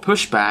lot of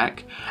pushback,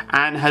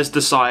 and has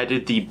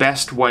decided the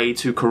best way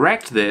to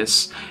correct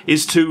this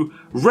is to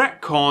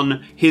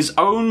retcon his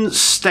own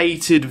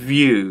stated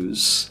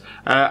views.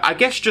 I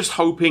guess just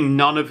hoping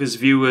none of his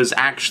viewers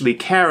actually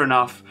care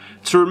enough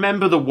to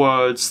remember the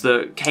words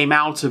that came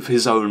out of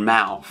his own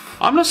mouth.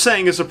 I'm not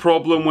saying it's a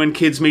problem when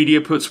kids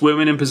media puts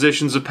women in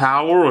positions of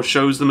power or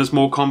shows them as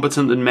more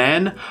competent than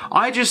men.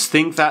 I just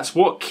think that's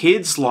what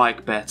kids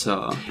like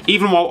better.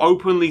 Even while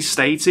openly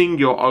stating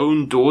your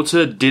own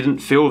daughter didn't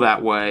feel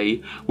that way,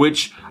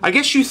 which I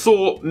guess you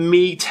thought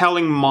me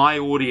telling my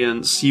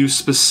audience, you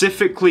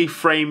specifically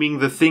framing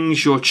the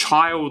things your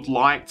child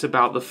liked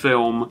about the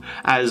film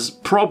as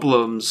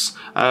problems,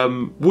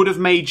 would have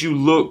made you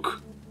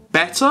look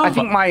better? I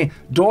think my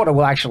daughter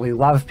will actually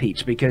love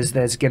Peach because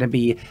there's going to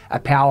be a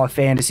power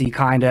fantasy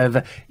kind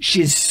of,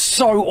 she's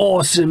so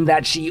awesome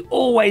that she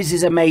always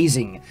is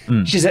amazing.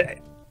 She's an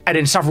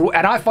insufferable,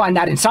 and I find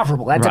that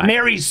insufferable. That's a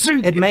Mary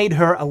Sue. It made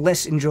her a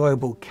less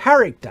enjoyable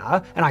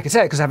character, and I can say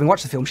it because having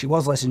watched the film, she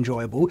was less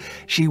enjoyable.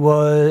 She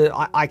was,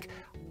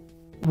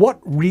 what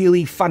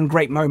really fun,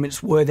 great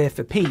moments were there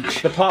for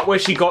Peach? The part where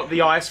she got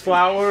the ice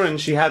flower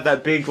and she had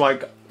that big,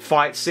 like,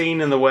 fight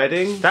scene in the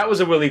wedding. That was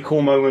a really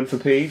cool moment for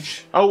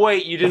Peach. Oh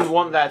wait, you didn't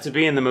want that to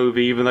be in the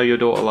movie even though your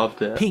daughter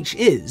loved it. Peach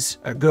is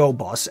a girl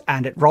boss,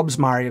 and it robs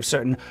Mario of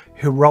certain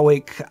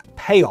heroic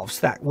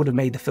payoffs that would have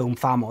made the film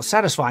far more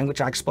satisfying,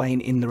 which I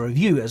explain in the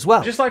review as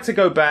well. I'd just like to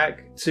go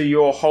back to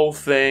your whole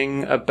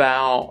thing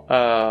about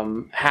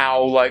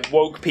how, like,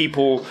 woke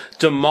people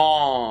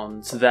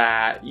demand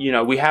that, you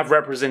know, we have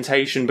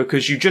representation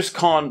because you just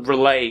can't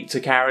relate to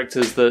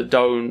characters that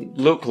don't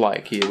look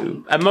like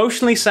you.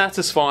 Emotionally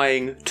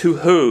satisfying to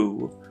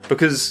who?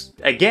 Because,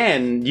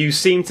 again, you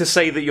seem to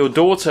say that your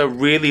daughter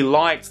really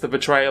liked the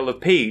portrayal of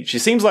Peach.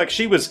 It seems like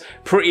she was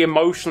pretty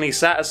emotionally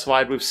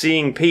satisfied with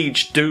seeing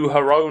Peach do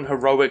her own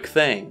heroic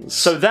things.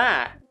 So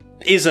that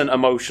isn't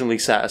emotionally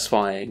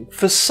satisfying.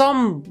 For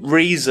some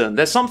reason,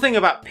 there's something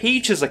about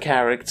Peach as a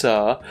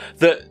character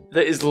that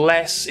is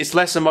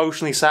less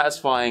emotionally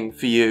satisfying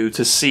for you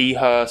to see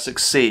her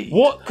succeed.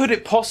 What could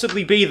it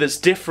possibly be that's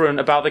different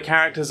about the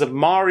characters of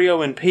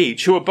Mario and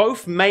Peach, who are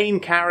both main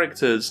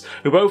characters,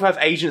 who both have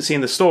agency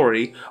in the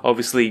story?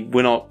 Obviously,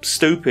 we're not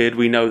stupid,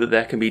 we know that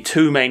there can be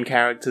two main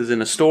characters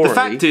in a story. The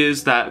fact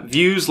is that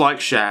views like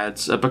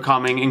Shad's are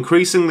becoming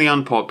increasingly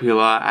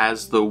unpopular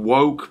as the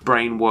woke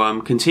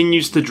brainworm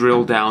continues to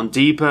drill down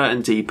deeper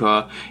and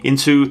deeper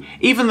into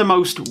even the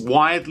most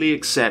widely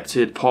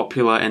accepted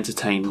popular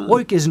entertainment.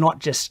 Woke is not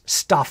just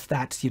stuff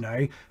that, you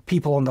know,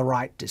 people on the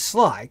right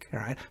dislike,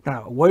 right?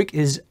 No, woke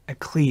is a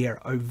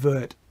clear,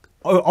 overt,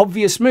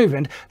 obvious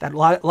movement that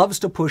loves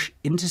to push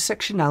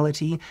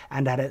intersectionality,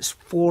 and at its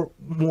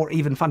more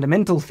even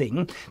fundamental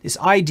thing, this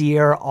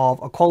idea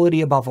of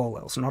equality above all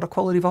else. Not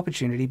equality of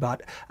opportunity,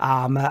 but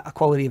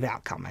equality of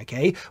outcome,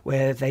 okay?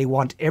 Where they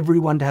want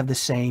everyone to have the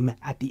same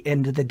at the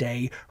end of the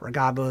day,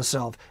 regardless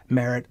of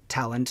merit,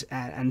 talent,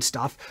 and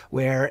stuff,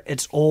 where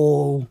it's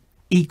all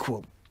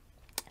equal.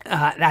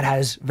 That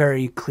has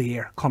very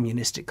clear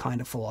communistic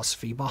kind of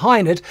philosophy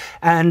behind it,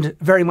 and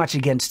very much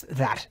against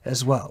that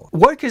as well.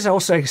 Woke has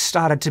also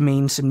started to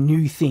mean some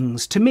new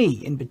things to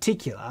me in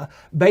particular,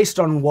 based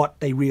on what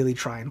they really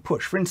try and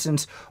push. For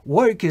instance,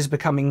 woke is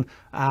becoming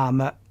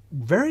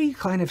very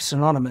kind of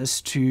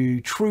synonymous to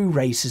true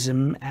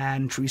racism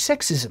and true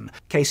sexism.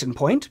 Case in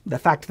point, the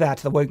fact that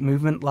the woke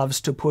movement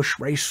loves to push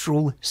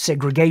racial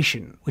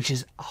segregation, which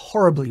is a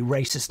horribly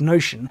racist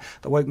notion.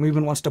 The woke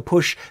movement wants to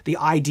push the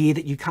idea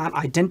that you can't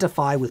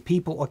identify with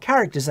people or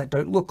characters that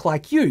don't look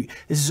like you.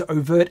 This is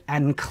overt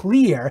and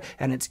clear,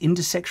 and it's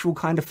intersexual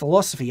kind of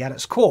philosophy at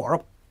its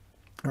core.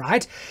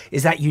 Right,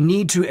 is that you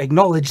need to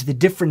acknowledge the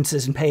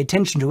differences and pay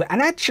attention to it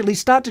and actually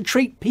start to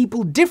treat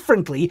people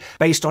differently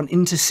based on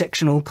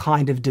intersectional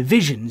kind of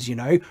divisions, you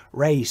know,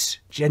 race,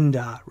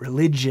 gender,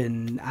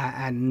 religion,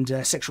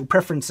 and sexual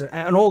preference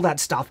and all that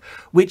stuff,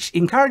 which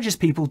encourages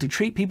people to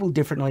treat people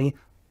differently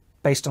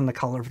based on the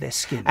color of their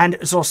skin. And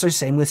it's also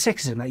same with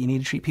sexism, that you need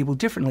to treat people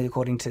differently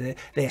according to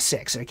their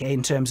sex, okay,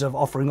 in terms of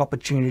offering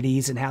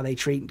opportunities and how they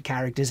treat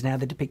characters and how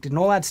they're depicted and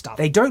all that stuff.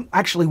 They don't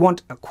actually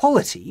want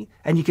equality,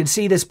 and you can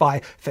see this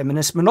by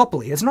feminist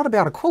monopoly. It's not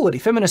about equality.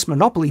 Feminist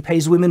monopoly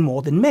pays women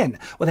more than men,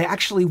 where they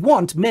actually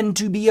want men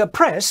to be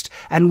oppressed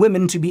and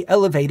women to be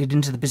elevated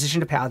into the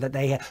position of power that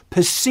they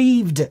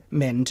perceived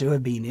men to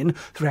have been in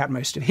throughout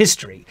most of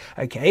history,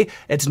 okay?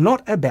 It's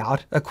not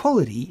about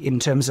equality in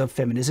terms of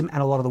feminism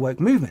and a lot of the woke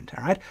movement.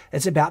 All right,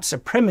 it's about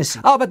supremacy.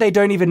 Oh, but they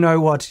don't even know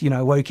what,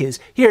 woke is.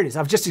 Here it is.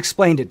 I've just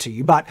explained it to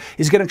you, but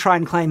is going to try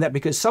and claim that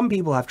because some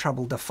people have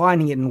trouble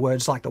defining it in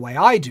words like the way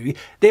I do,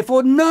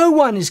 therefore no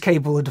one is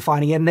capable of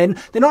defining it, and then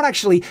they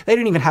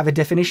don't even have a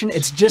definition.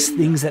 It's just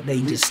things that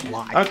they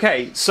dislike.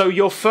 Okay, so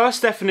your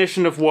first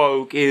definition of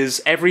woke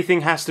is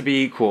everything has to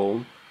be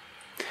equal.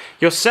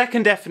 Your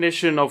second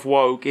definition of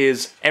woke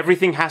is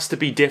everything has to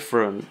be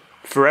different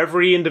for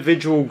every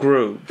individual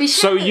group.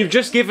 So you've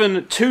just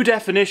given two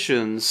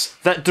definitions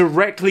that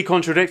directly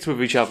contradict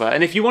with each other.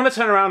 And if you want to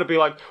turn around and be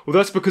like, well,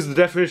 that's because the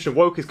definition of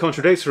woke is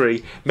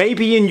contradictory,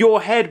 maybe in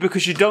your head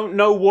because you don't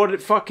know what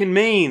it fucking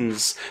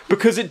means.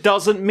 Because it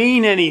doesn't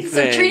mean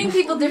anything. So treating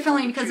people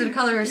differently because of the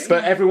color of skin.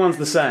 But everyone's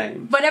the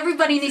same. But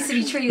everybody needs to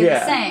be treated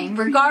the same,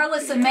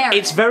 regardless of merit.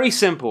 It's very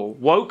simple.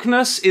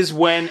 Wokeness is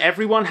when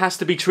everyone has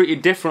to be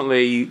treated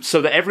differently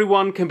so that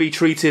everyone can be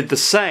treated the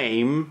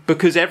same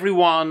because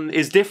everyone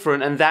is different,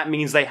 and that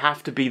means they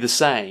have to be the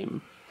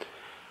same.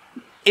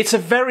 It's a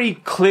very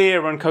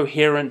clear and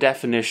coherent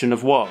definition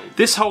of woke.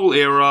 This whole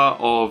era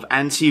of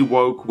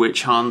anti-woke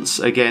witch hunts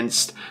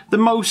against the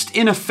most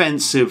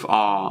inoffensive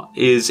art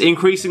is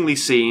increasingly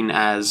seen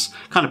as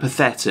kind of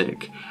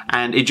pathetic,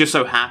 and it just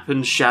so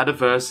happens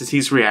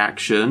Shadiversity's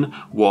reaction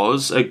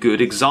was a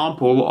good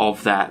example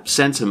of that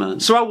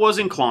sentiment. So I was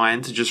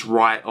inclined to just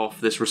write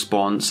off this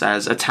response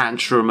as a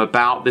tantrum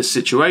about this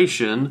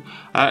situation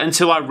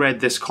until I read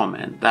this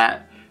comment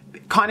that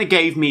kind of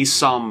gave me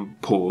some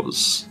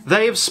pause.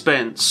 They have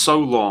spent so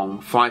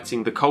long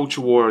fighting the culture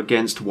war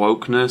against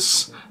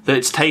wokeness that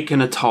it's taken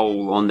a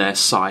toll on their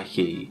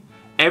psyche.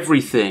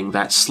 Everything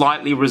that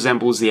slightly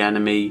resembles the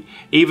enemy,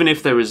 even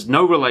if there is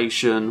no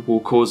relation, will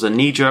cause a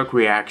knee-jerk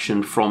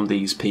reaction from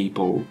these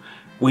people.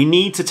 We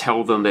need to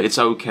tell them that it's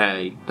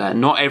okay, that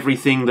not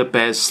everything that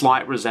bears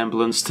slight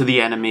resemblance to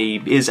the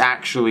enemy is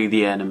actually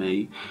the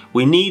enemy.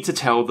 We need to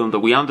tell them that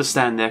we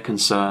understand their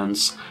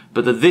concerns,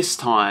 but that this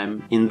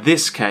time, in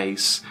this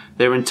case,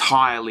 they're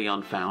entirely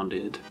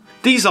unfounded.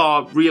 These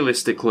are,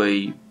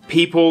 realistically,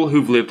 people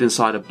who've lived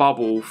inside a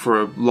bubble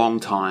for a long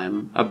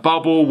time. A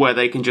bubble where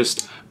they can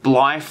just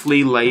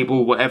blithely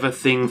label whatever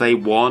thing they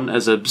want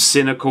as a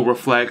cynical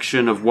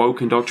reflection of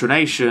woke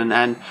indoctrination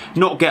and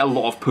not get a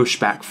lot of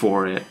pushback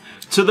for it.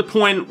 To the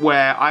point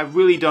where I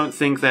really don't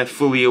think they're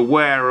fully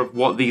aware of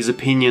what these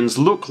opinions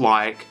look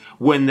like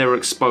when they're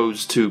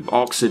exposed to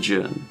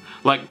oxygen.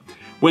 Like,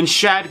 when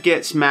Shad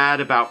gets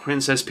mad about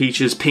Princess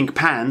Peach's pink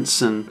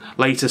pants and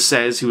later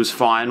says he was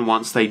fine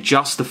once they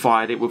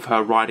justified it with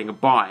her riding a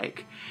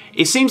bike,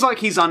 it seems like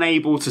he's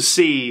unable to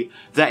see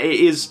that it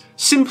is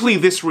simply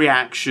this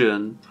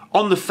reaction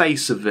on the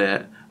face of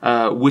it,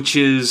 which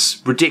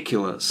is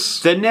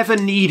ridiculous. There never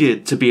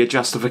needed to be a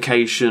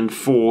justification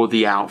for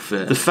the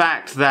outfit. The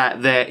fact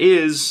that there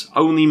is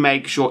only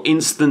makes your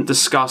instant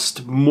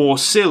disgust more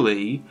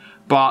silly,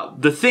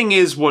 but the thing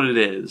is what it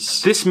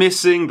is.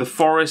 Dismissing the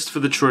forest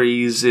for the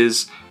trees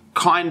is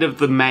kind of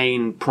the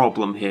main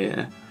problem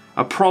here.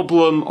 A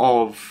problem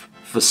of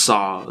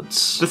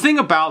facades. The thing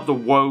about the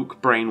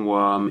woke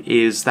brainworm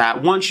is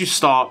that once you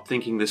start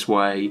thinking this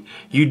way,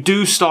 you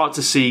do start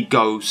to see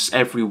ghosts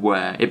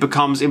everywhere. It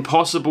becomes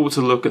impossible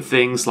to look at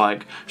things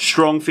like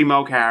strong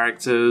female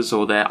characters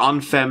or their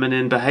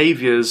unfeminine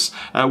behaviors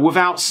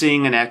without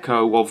seeing an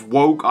echo of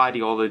woke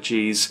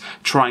ideologies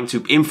trying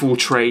to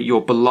infiltrate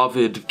your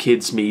beloved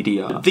kids'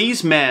 media.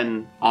 These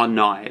men are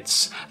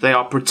knights. They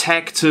are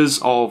protectors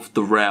of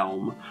the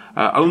realm.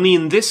 Only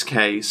in this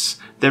case,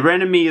 their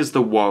enemy is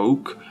the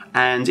woke,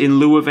 and in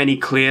lieu of any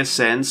clear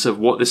sense of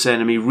what this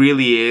enemy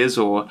really is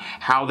or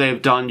how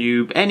they've done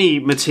you any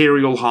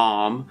material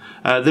harm,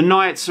 the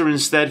knights are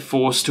instead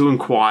forced to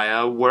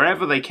inquire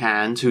wherever they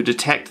can to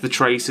detect the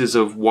traces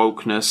of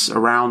wokeness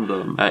around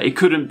them. It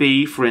couldn't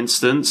be, for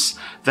instance,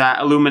 that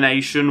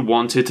Illumination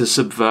wanted to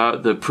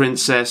subvert the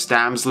princess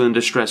damsel in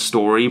distress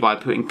story by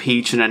putting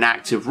Peach in an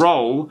active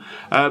role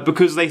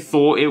because they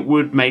thought it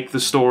would make the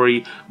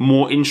story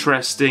more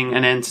interesting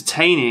and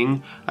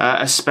entertaining,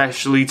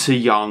 especially to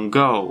young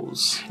girls.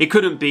 It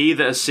couldn't be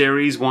that a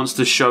series wants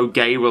to show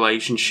gay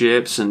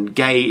relationships and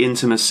gay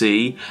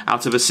intimacy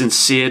out of a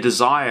sincere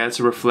desire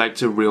to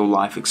reflect a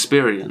real-life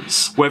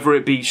experience. Whether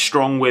it be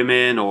strong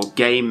women or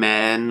gay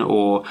men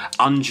or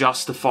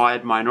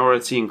unjustified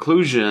minority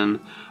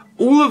inclusion,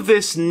 all of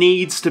this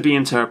needs to be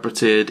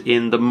interpreted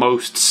in the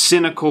most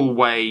cynical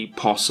way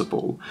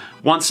possible.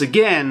 Once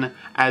again,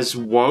 as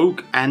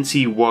woke,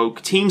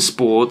 anti-woke team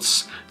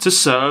sports to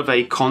serve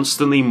a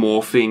constantly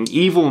morphing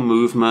evil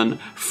movement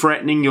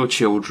threatening your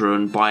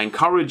children by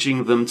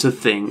encouraging them to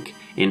think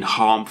in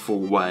harmful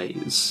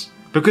ways.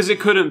 Because it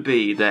couldn't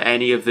be that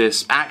any of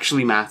this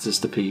actually matters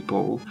to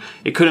people.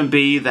 It couldn't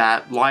be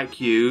that, like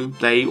you,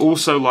 they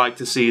also like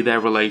to see their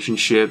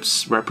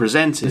relationships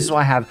represented. This is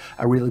why I have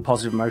a really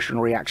positive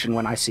emotional reaction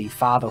when I see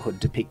fatherhood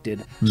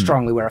depicted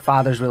strongly, where a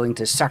father is willing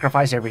to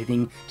sacrifice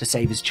everything to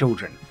save his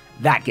children.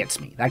 That gets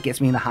me. That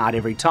gets me in the heart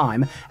every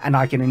time, and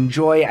I can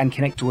enjoy and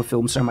connect to a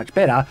film so much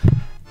better.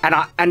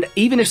 And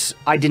even if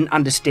I didn't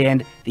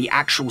understand the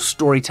actual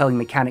storytelling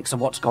mechanics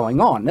of what's going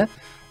on,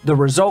 the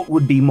result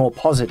would be more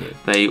positive.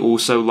 They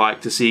also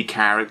like to see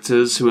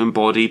characters who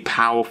embody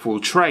powerful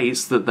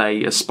traits that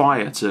they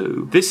aspire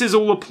to. This is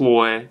all a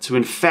ploy to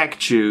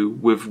infect you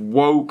with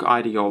woke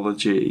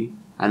ideology,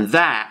 and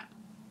that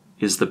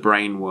is the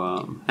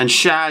brainworm. And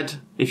Shad,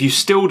 if you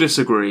still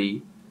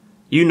disagree,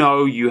 you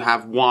know you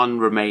have one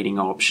remaining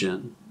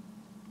option.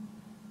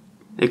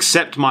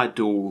 Accept my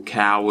duel,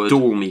 coward.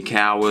 Duel me,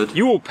 coward.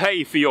 You will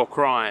pay for your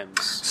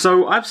crimes.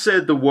 So I've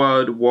said the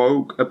word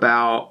woke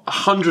about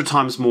 100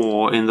 times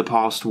more in the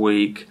past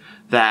week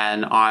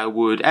than I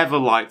would ever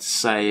like to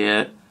say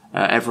it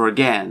ever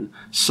again.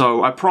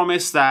 So I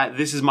promise that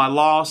this is my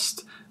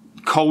last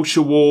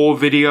culture war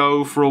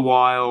video for a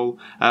while.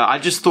 I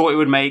just thought it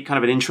would make kind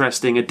of an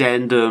interesting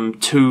addendum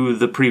to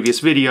the previous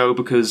video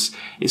because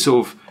it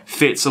sort of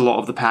fits a lot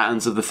of the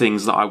patterns of the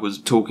things that I was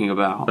talking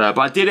about. But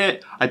I did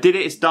it,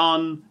 it's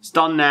done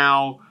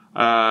now.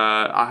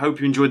 I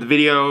hope you enjoyed the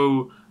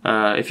video.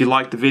 If you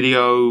liked the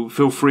video,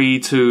 feel free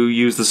to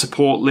use the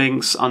support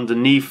links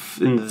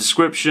underneath in the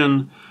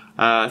description.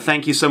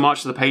 Thank you so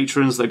much to the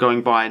patrons that are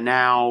going by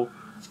now.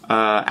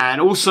 And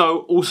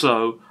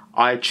also,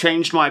 I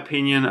changed my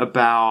opinion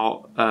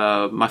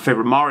about my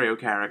favorite Mario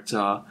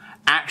character.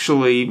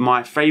 Actually,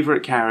 my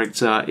favorite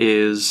character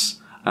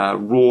is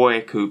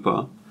Roy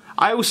Koopa.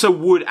 I also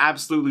would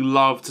absolutely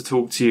love to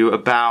talk to you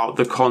about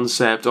the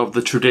concept of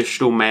the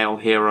traditional male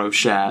hero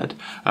Shad.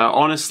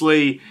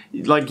 Honestly,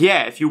 like,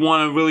 yeah, if you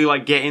want to really,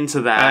 like, get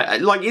into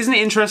that. Like, isn't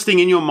it interesting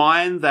in your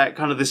mind that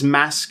kind of this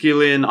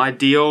masculine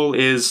ideal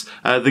is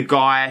the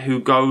guy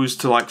who goes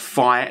to, like,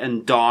 fight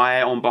and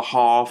die on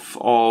behalf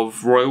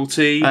of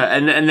royalty?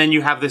 And then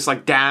you have this,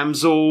 like,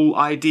 damsel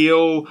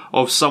ideal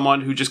of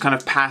someone who just kind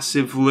of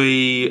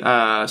passively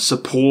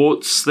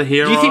supports the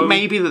hero. Do you think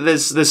maybe that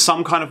there's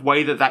some kind of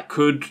way that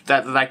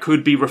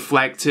could be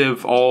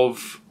reflective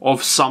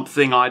of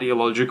something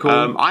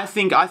ideological? I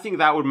think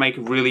that would make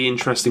a really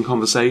interesting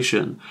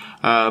conversation.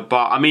 But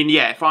I mean,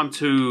 yeah, if I'm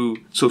too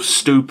sort of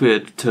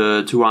stupid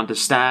to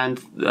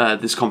understand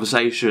this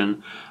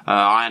conversation,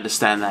 I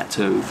understand that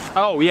too.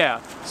 Oh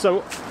yeah,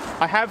 so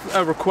I have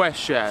a request,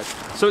 Shad.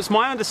 So it's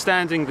my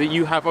understanding that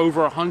you have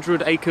over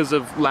 100 acres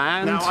of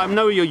land. Now, I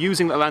know you're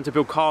using that land to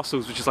build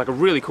castles, which is like a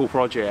really cool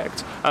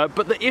project.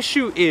 But the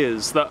issue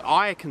is that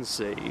I can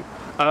see,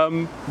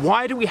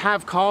 why do we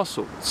have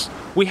castles?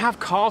 We have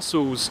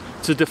castles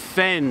to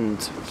defend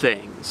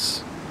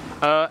things.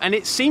 And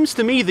it seems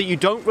to me that you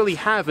don't really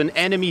have an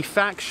enemy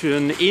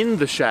faction in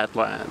the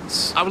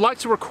Shadlands. I would like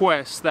to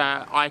request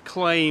that I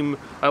claim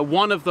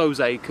one of those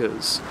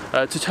acres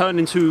to turn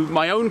into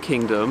my own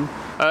kingdom,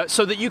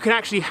 so that you can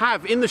actually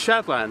have in the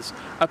Shadlands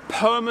a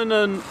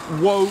permanent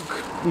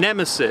woke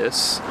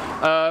nemesis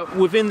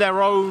within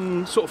their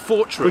own sort of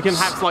fortress. We can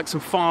have like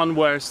some fun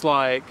where it's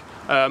like,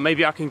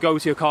 maybe I can go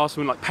to your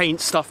castle and like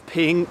paint stuff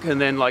pink, and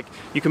then like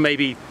you can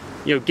maybe,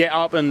 you know, get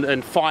up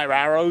and fire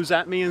arrows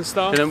at me and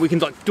stuff. And then we can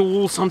like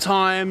duel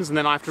sometimes, and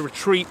then I have to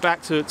retreat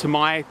back to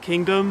my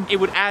kingdom. It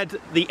would add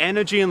the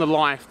energy and the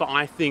life that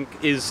I think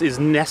is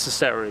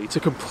necessary to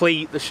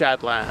complete the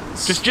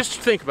Shadlands. Just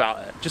think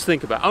about it. Just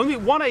think about it. Only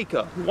 1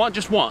 acre.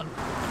 Just one.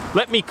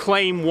 Let me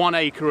claim 1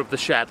 acre of the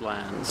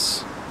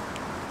Shadlands.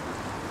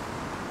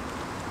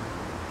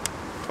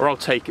 Or I'll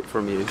take it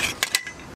from you.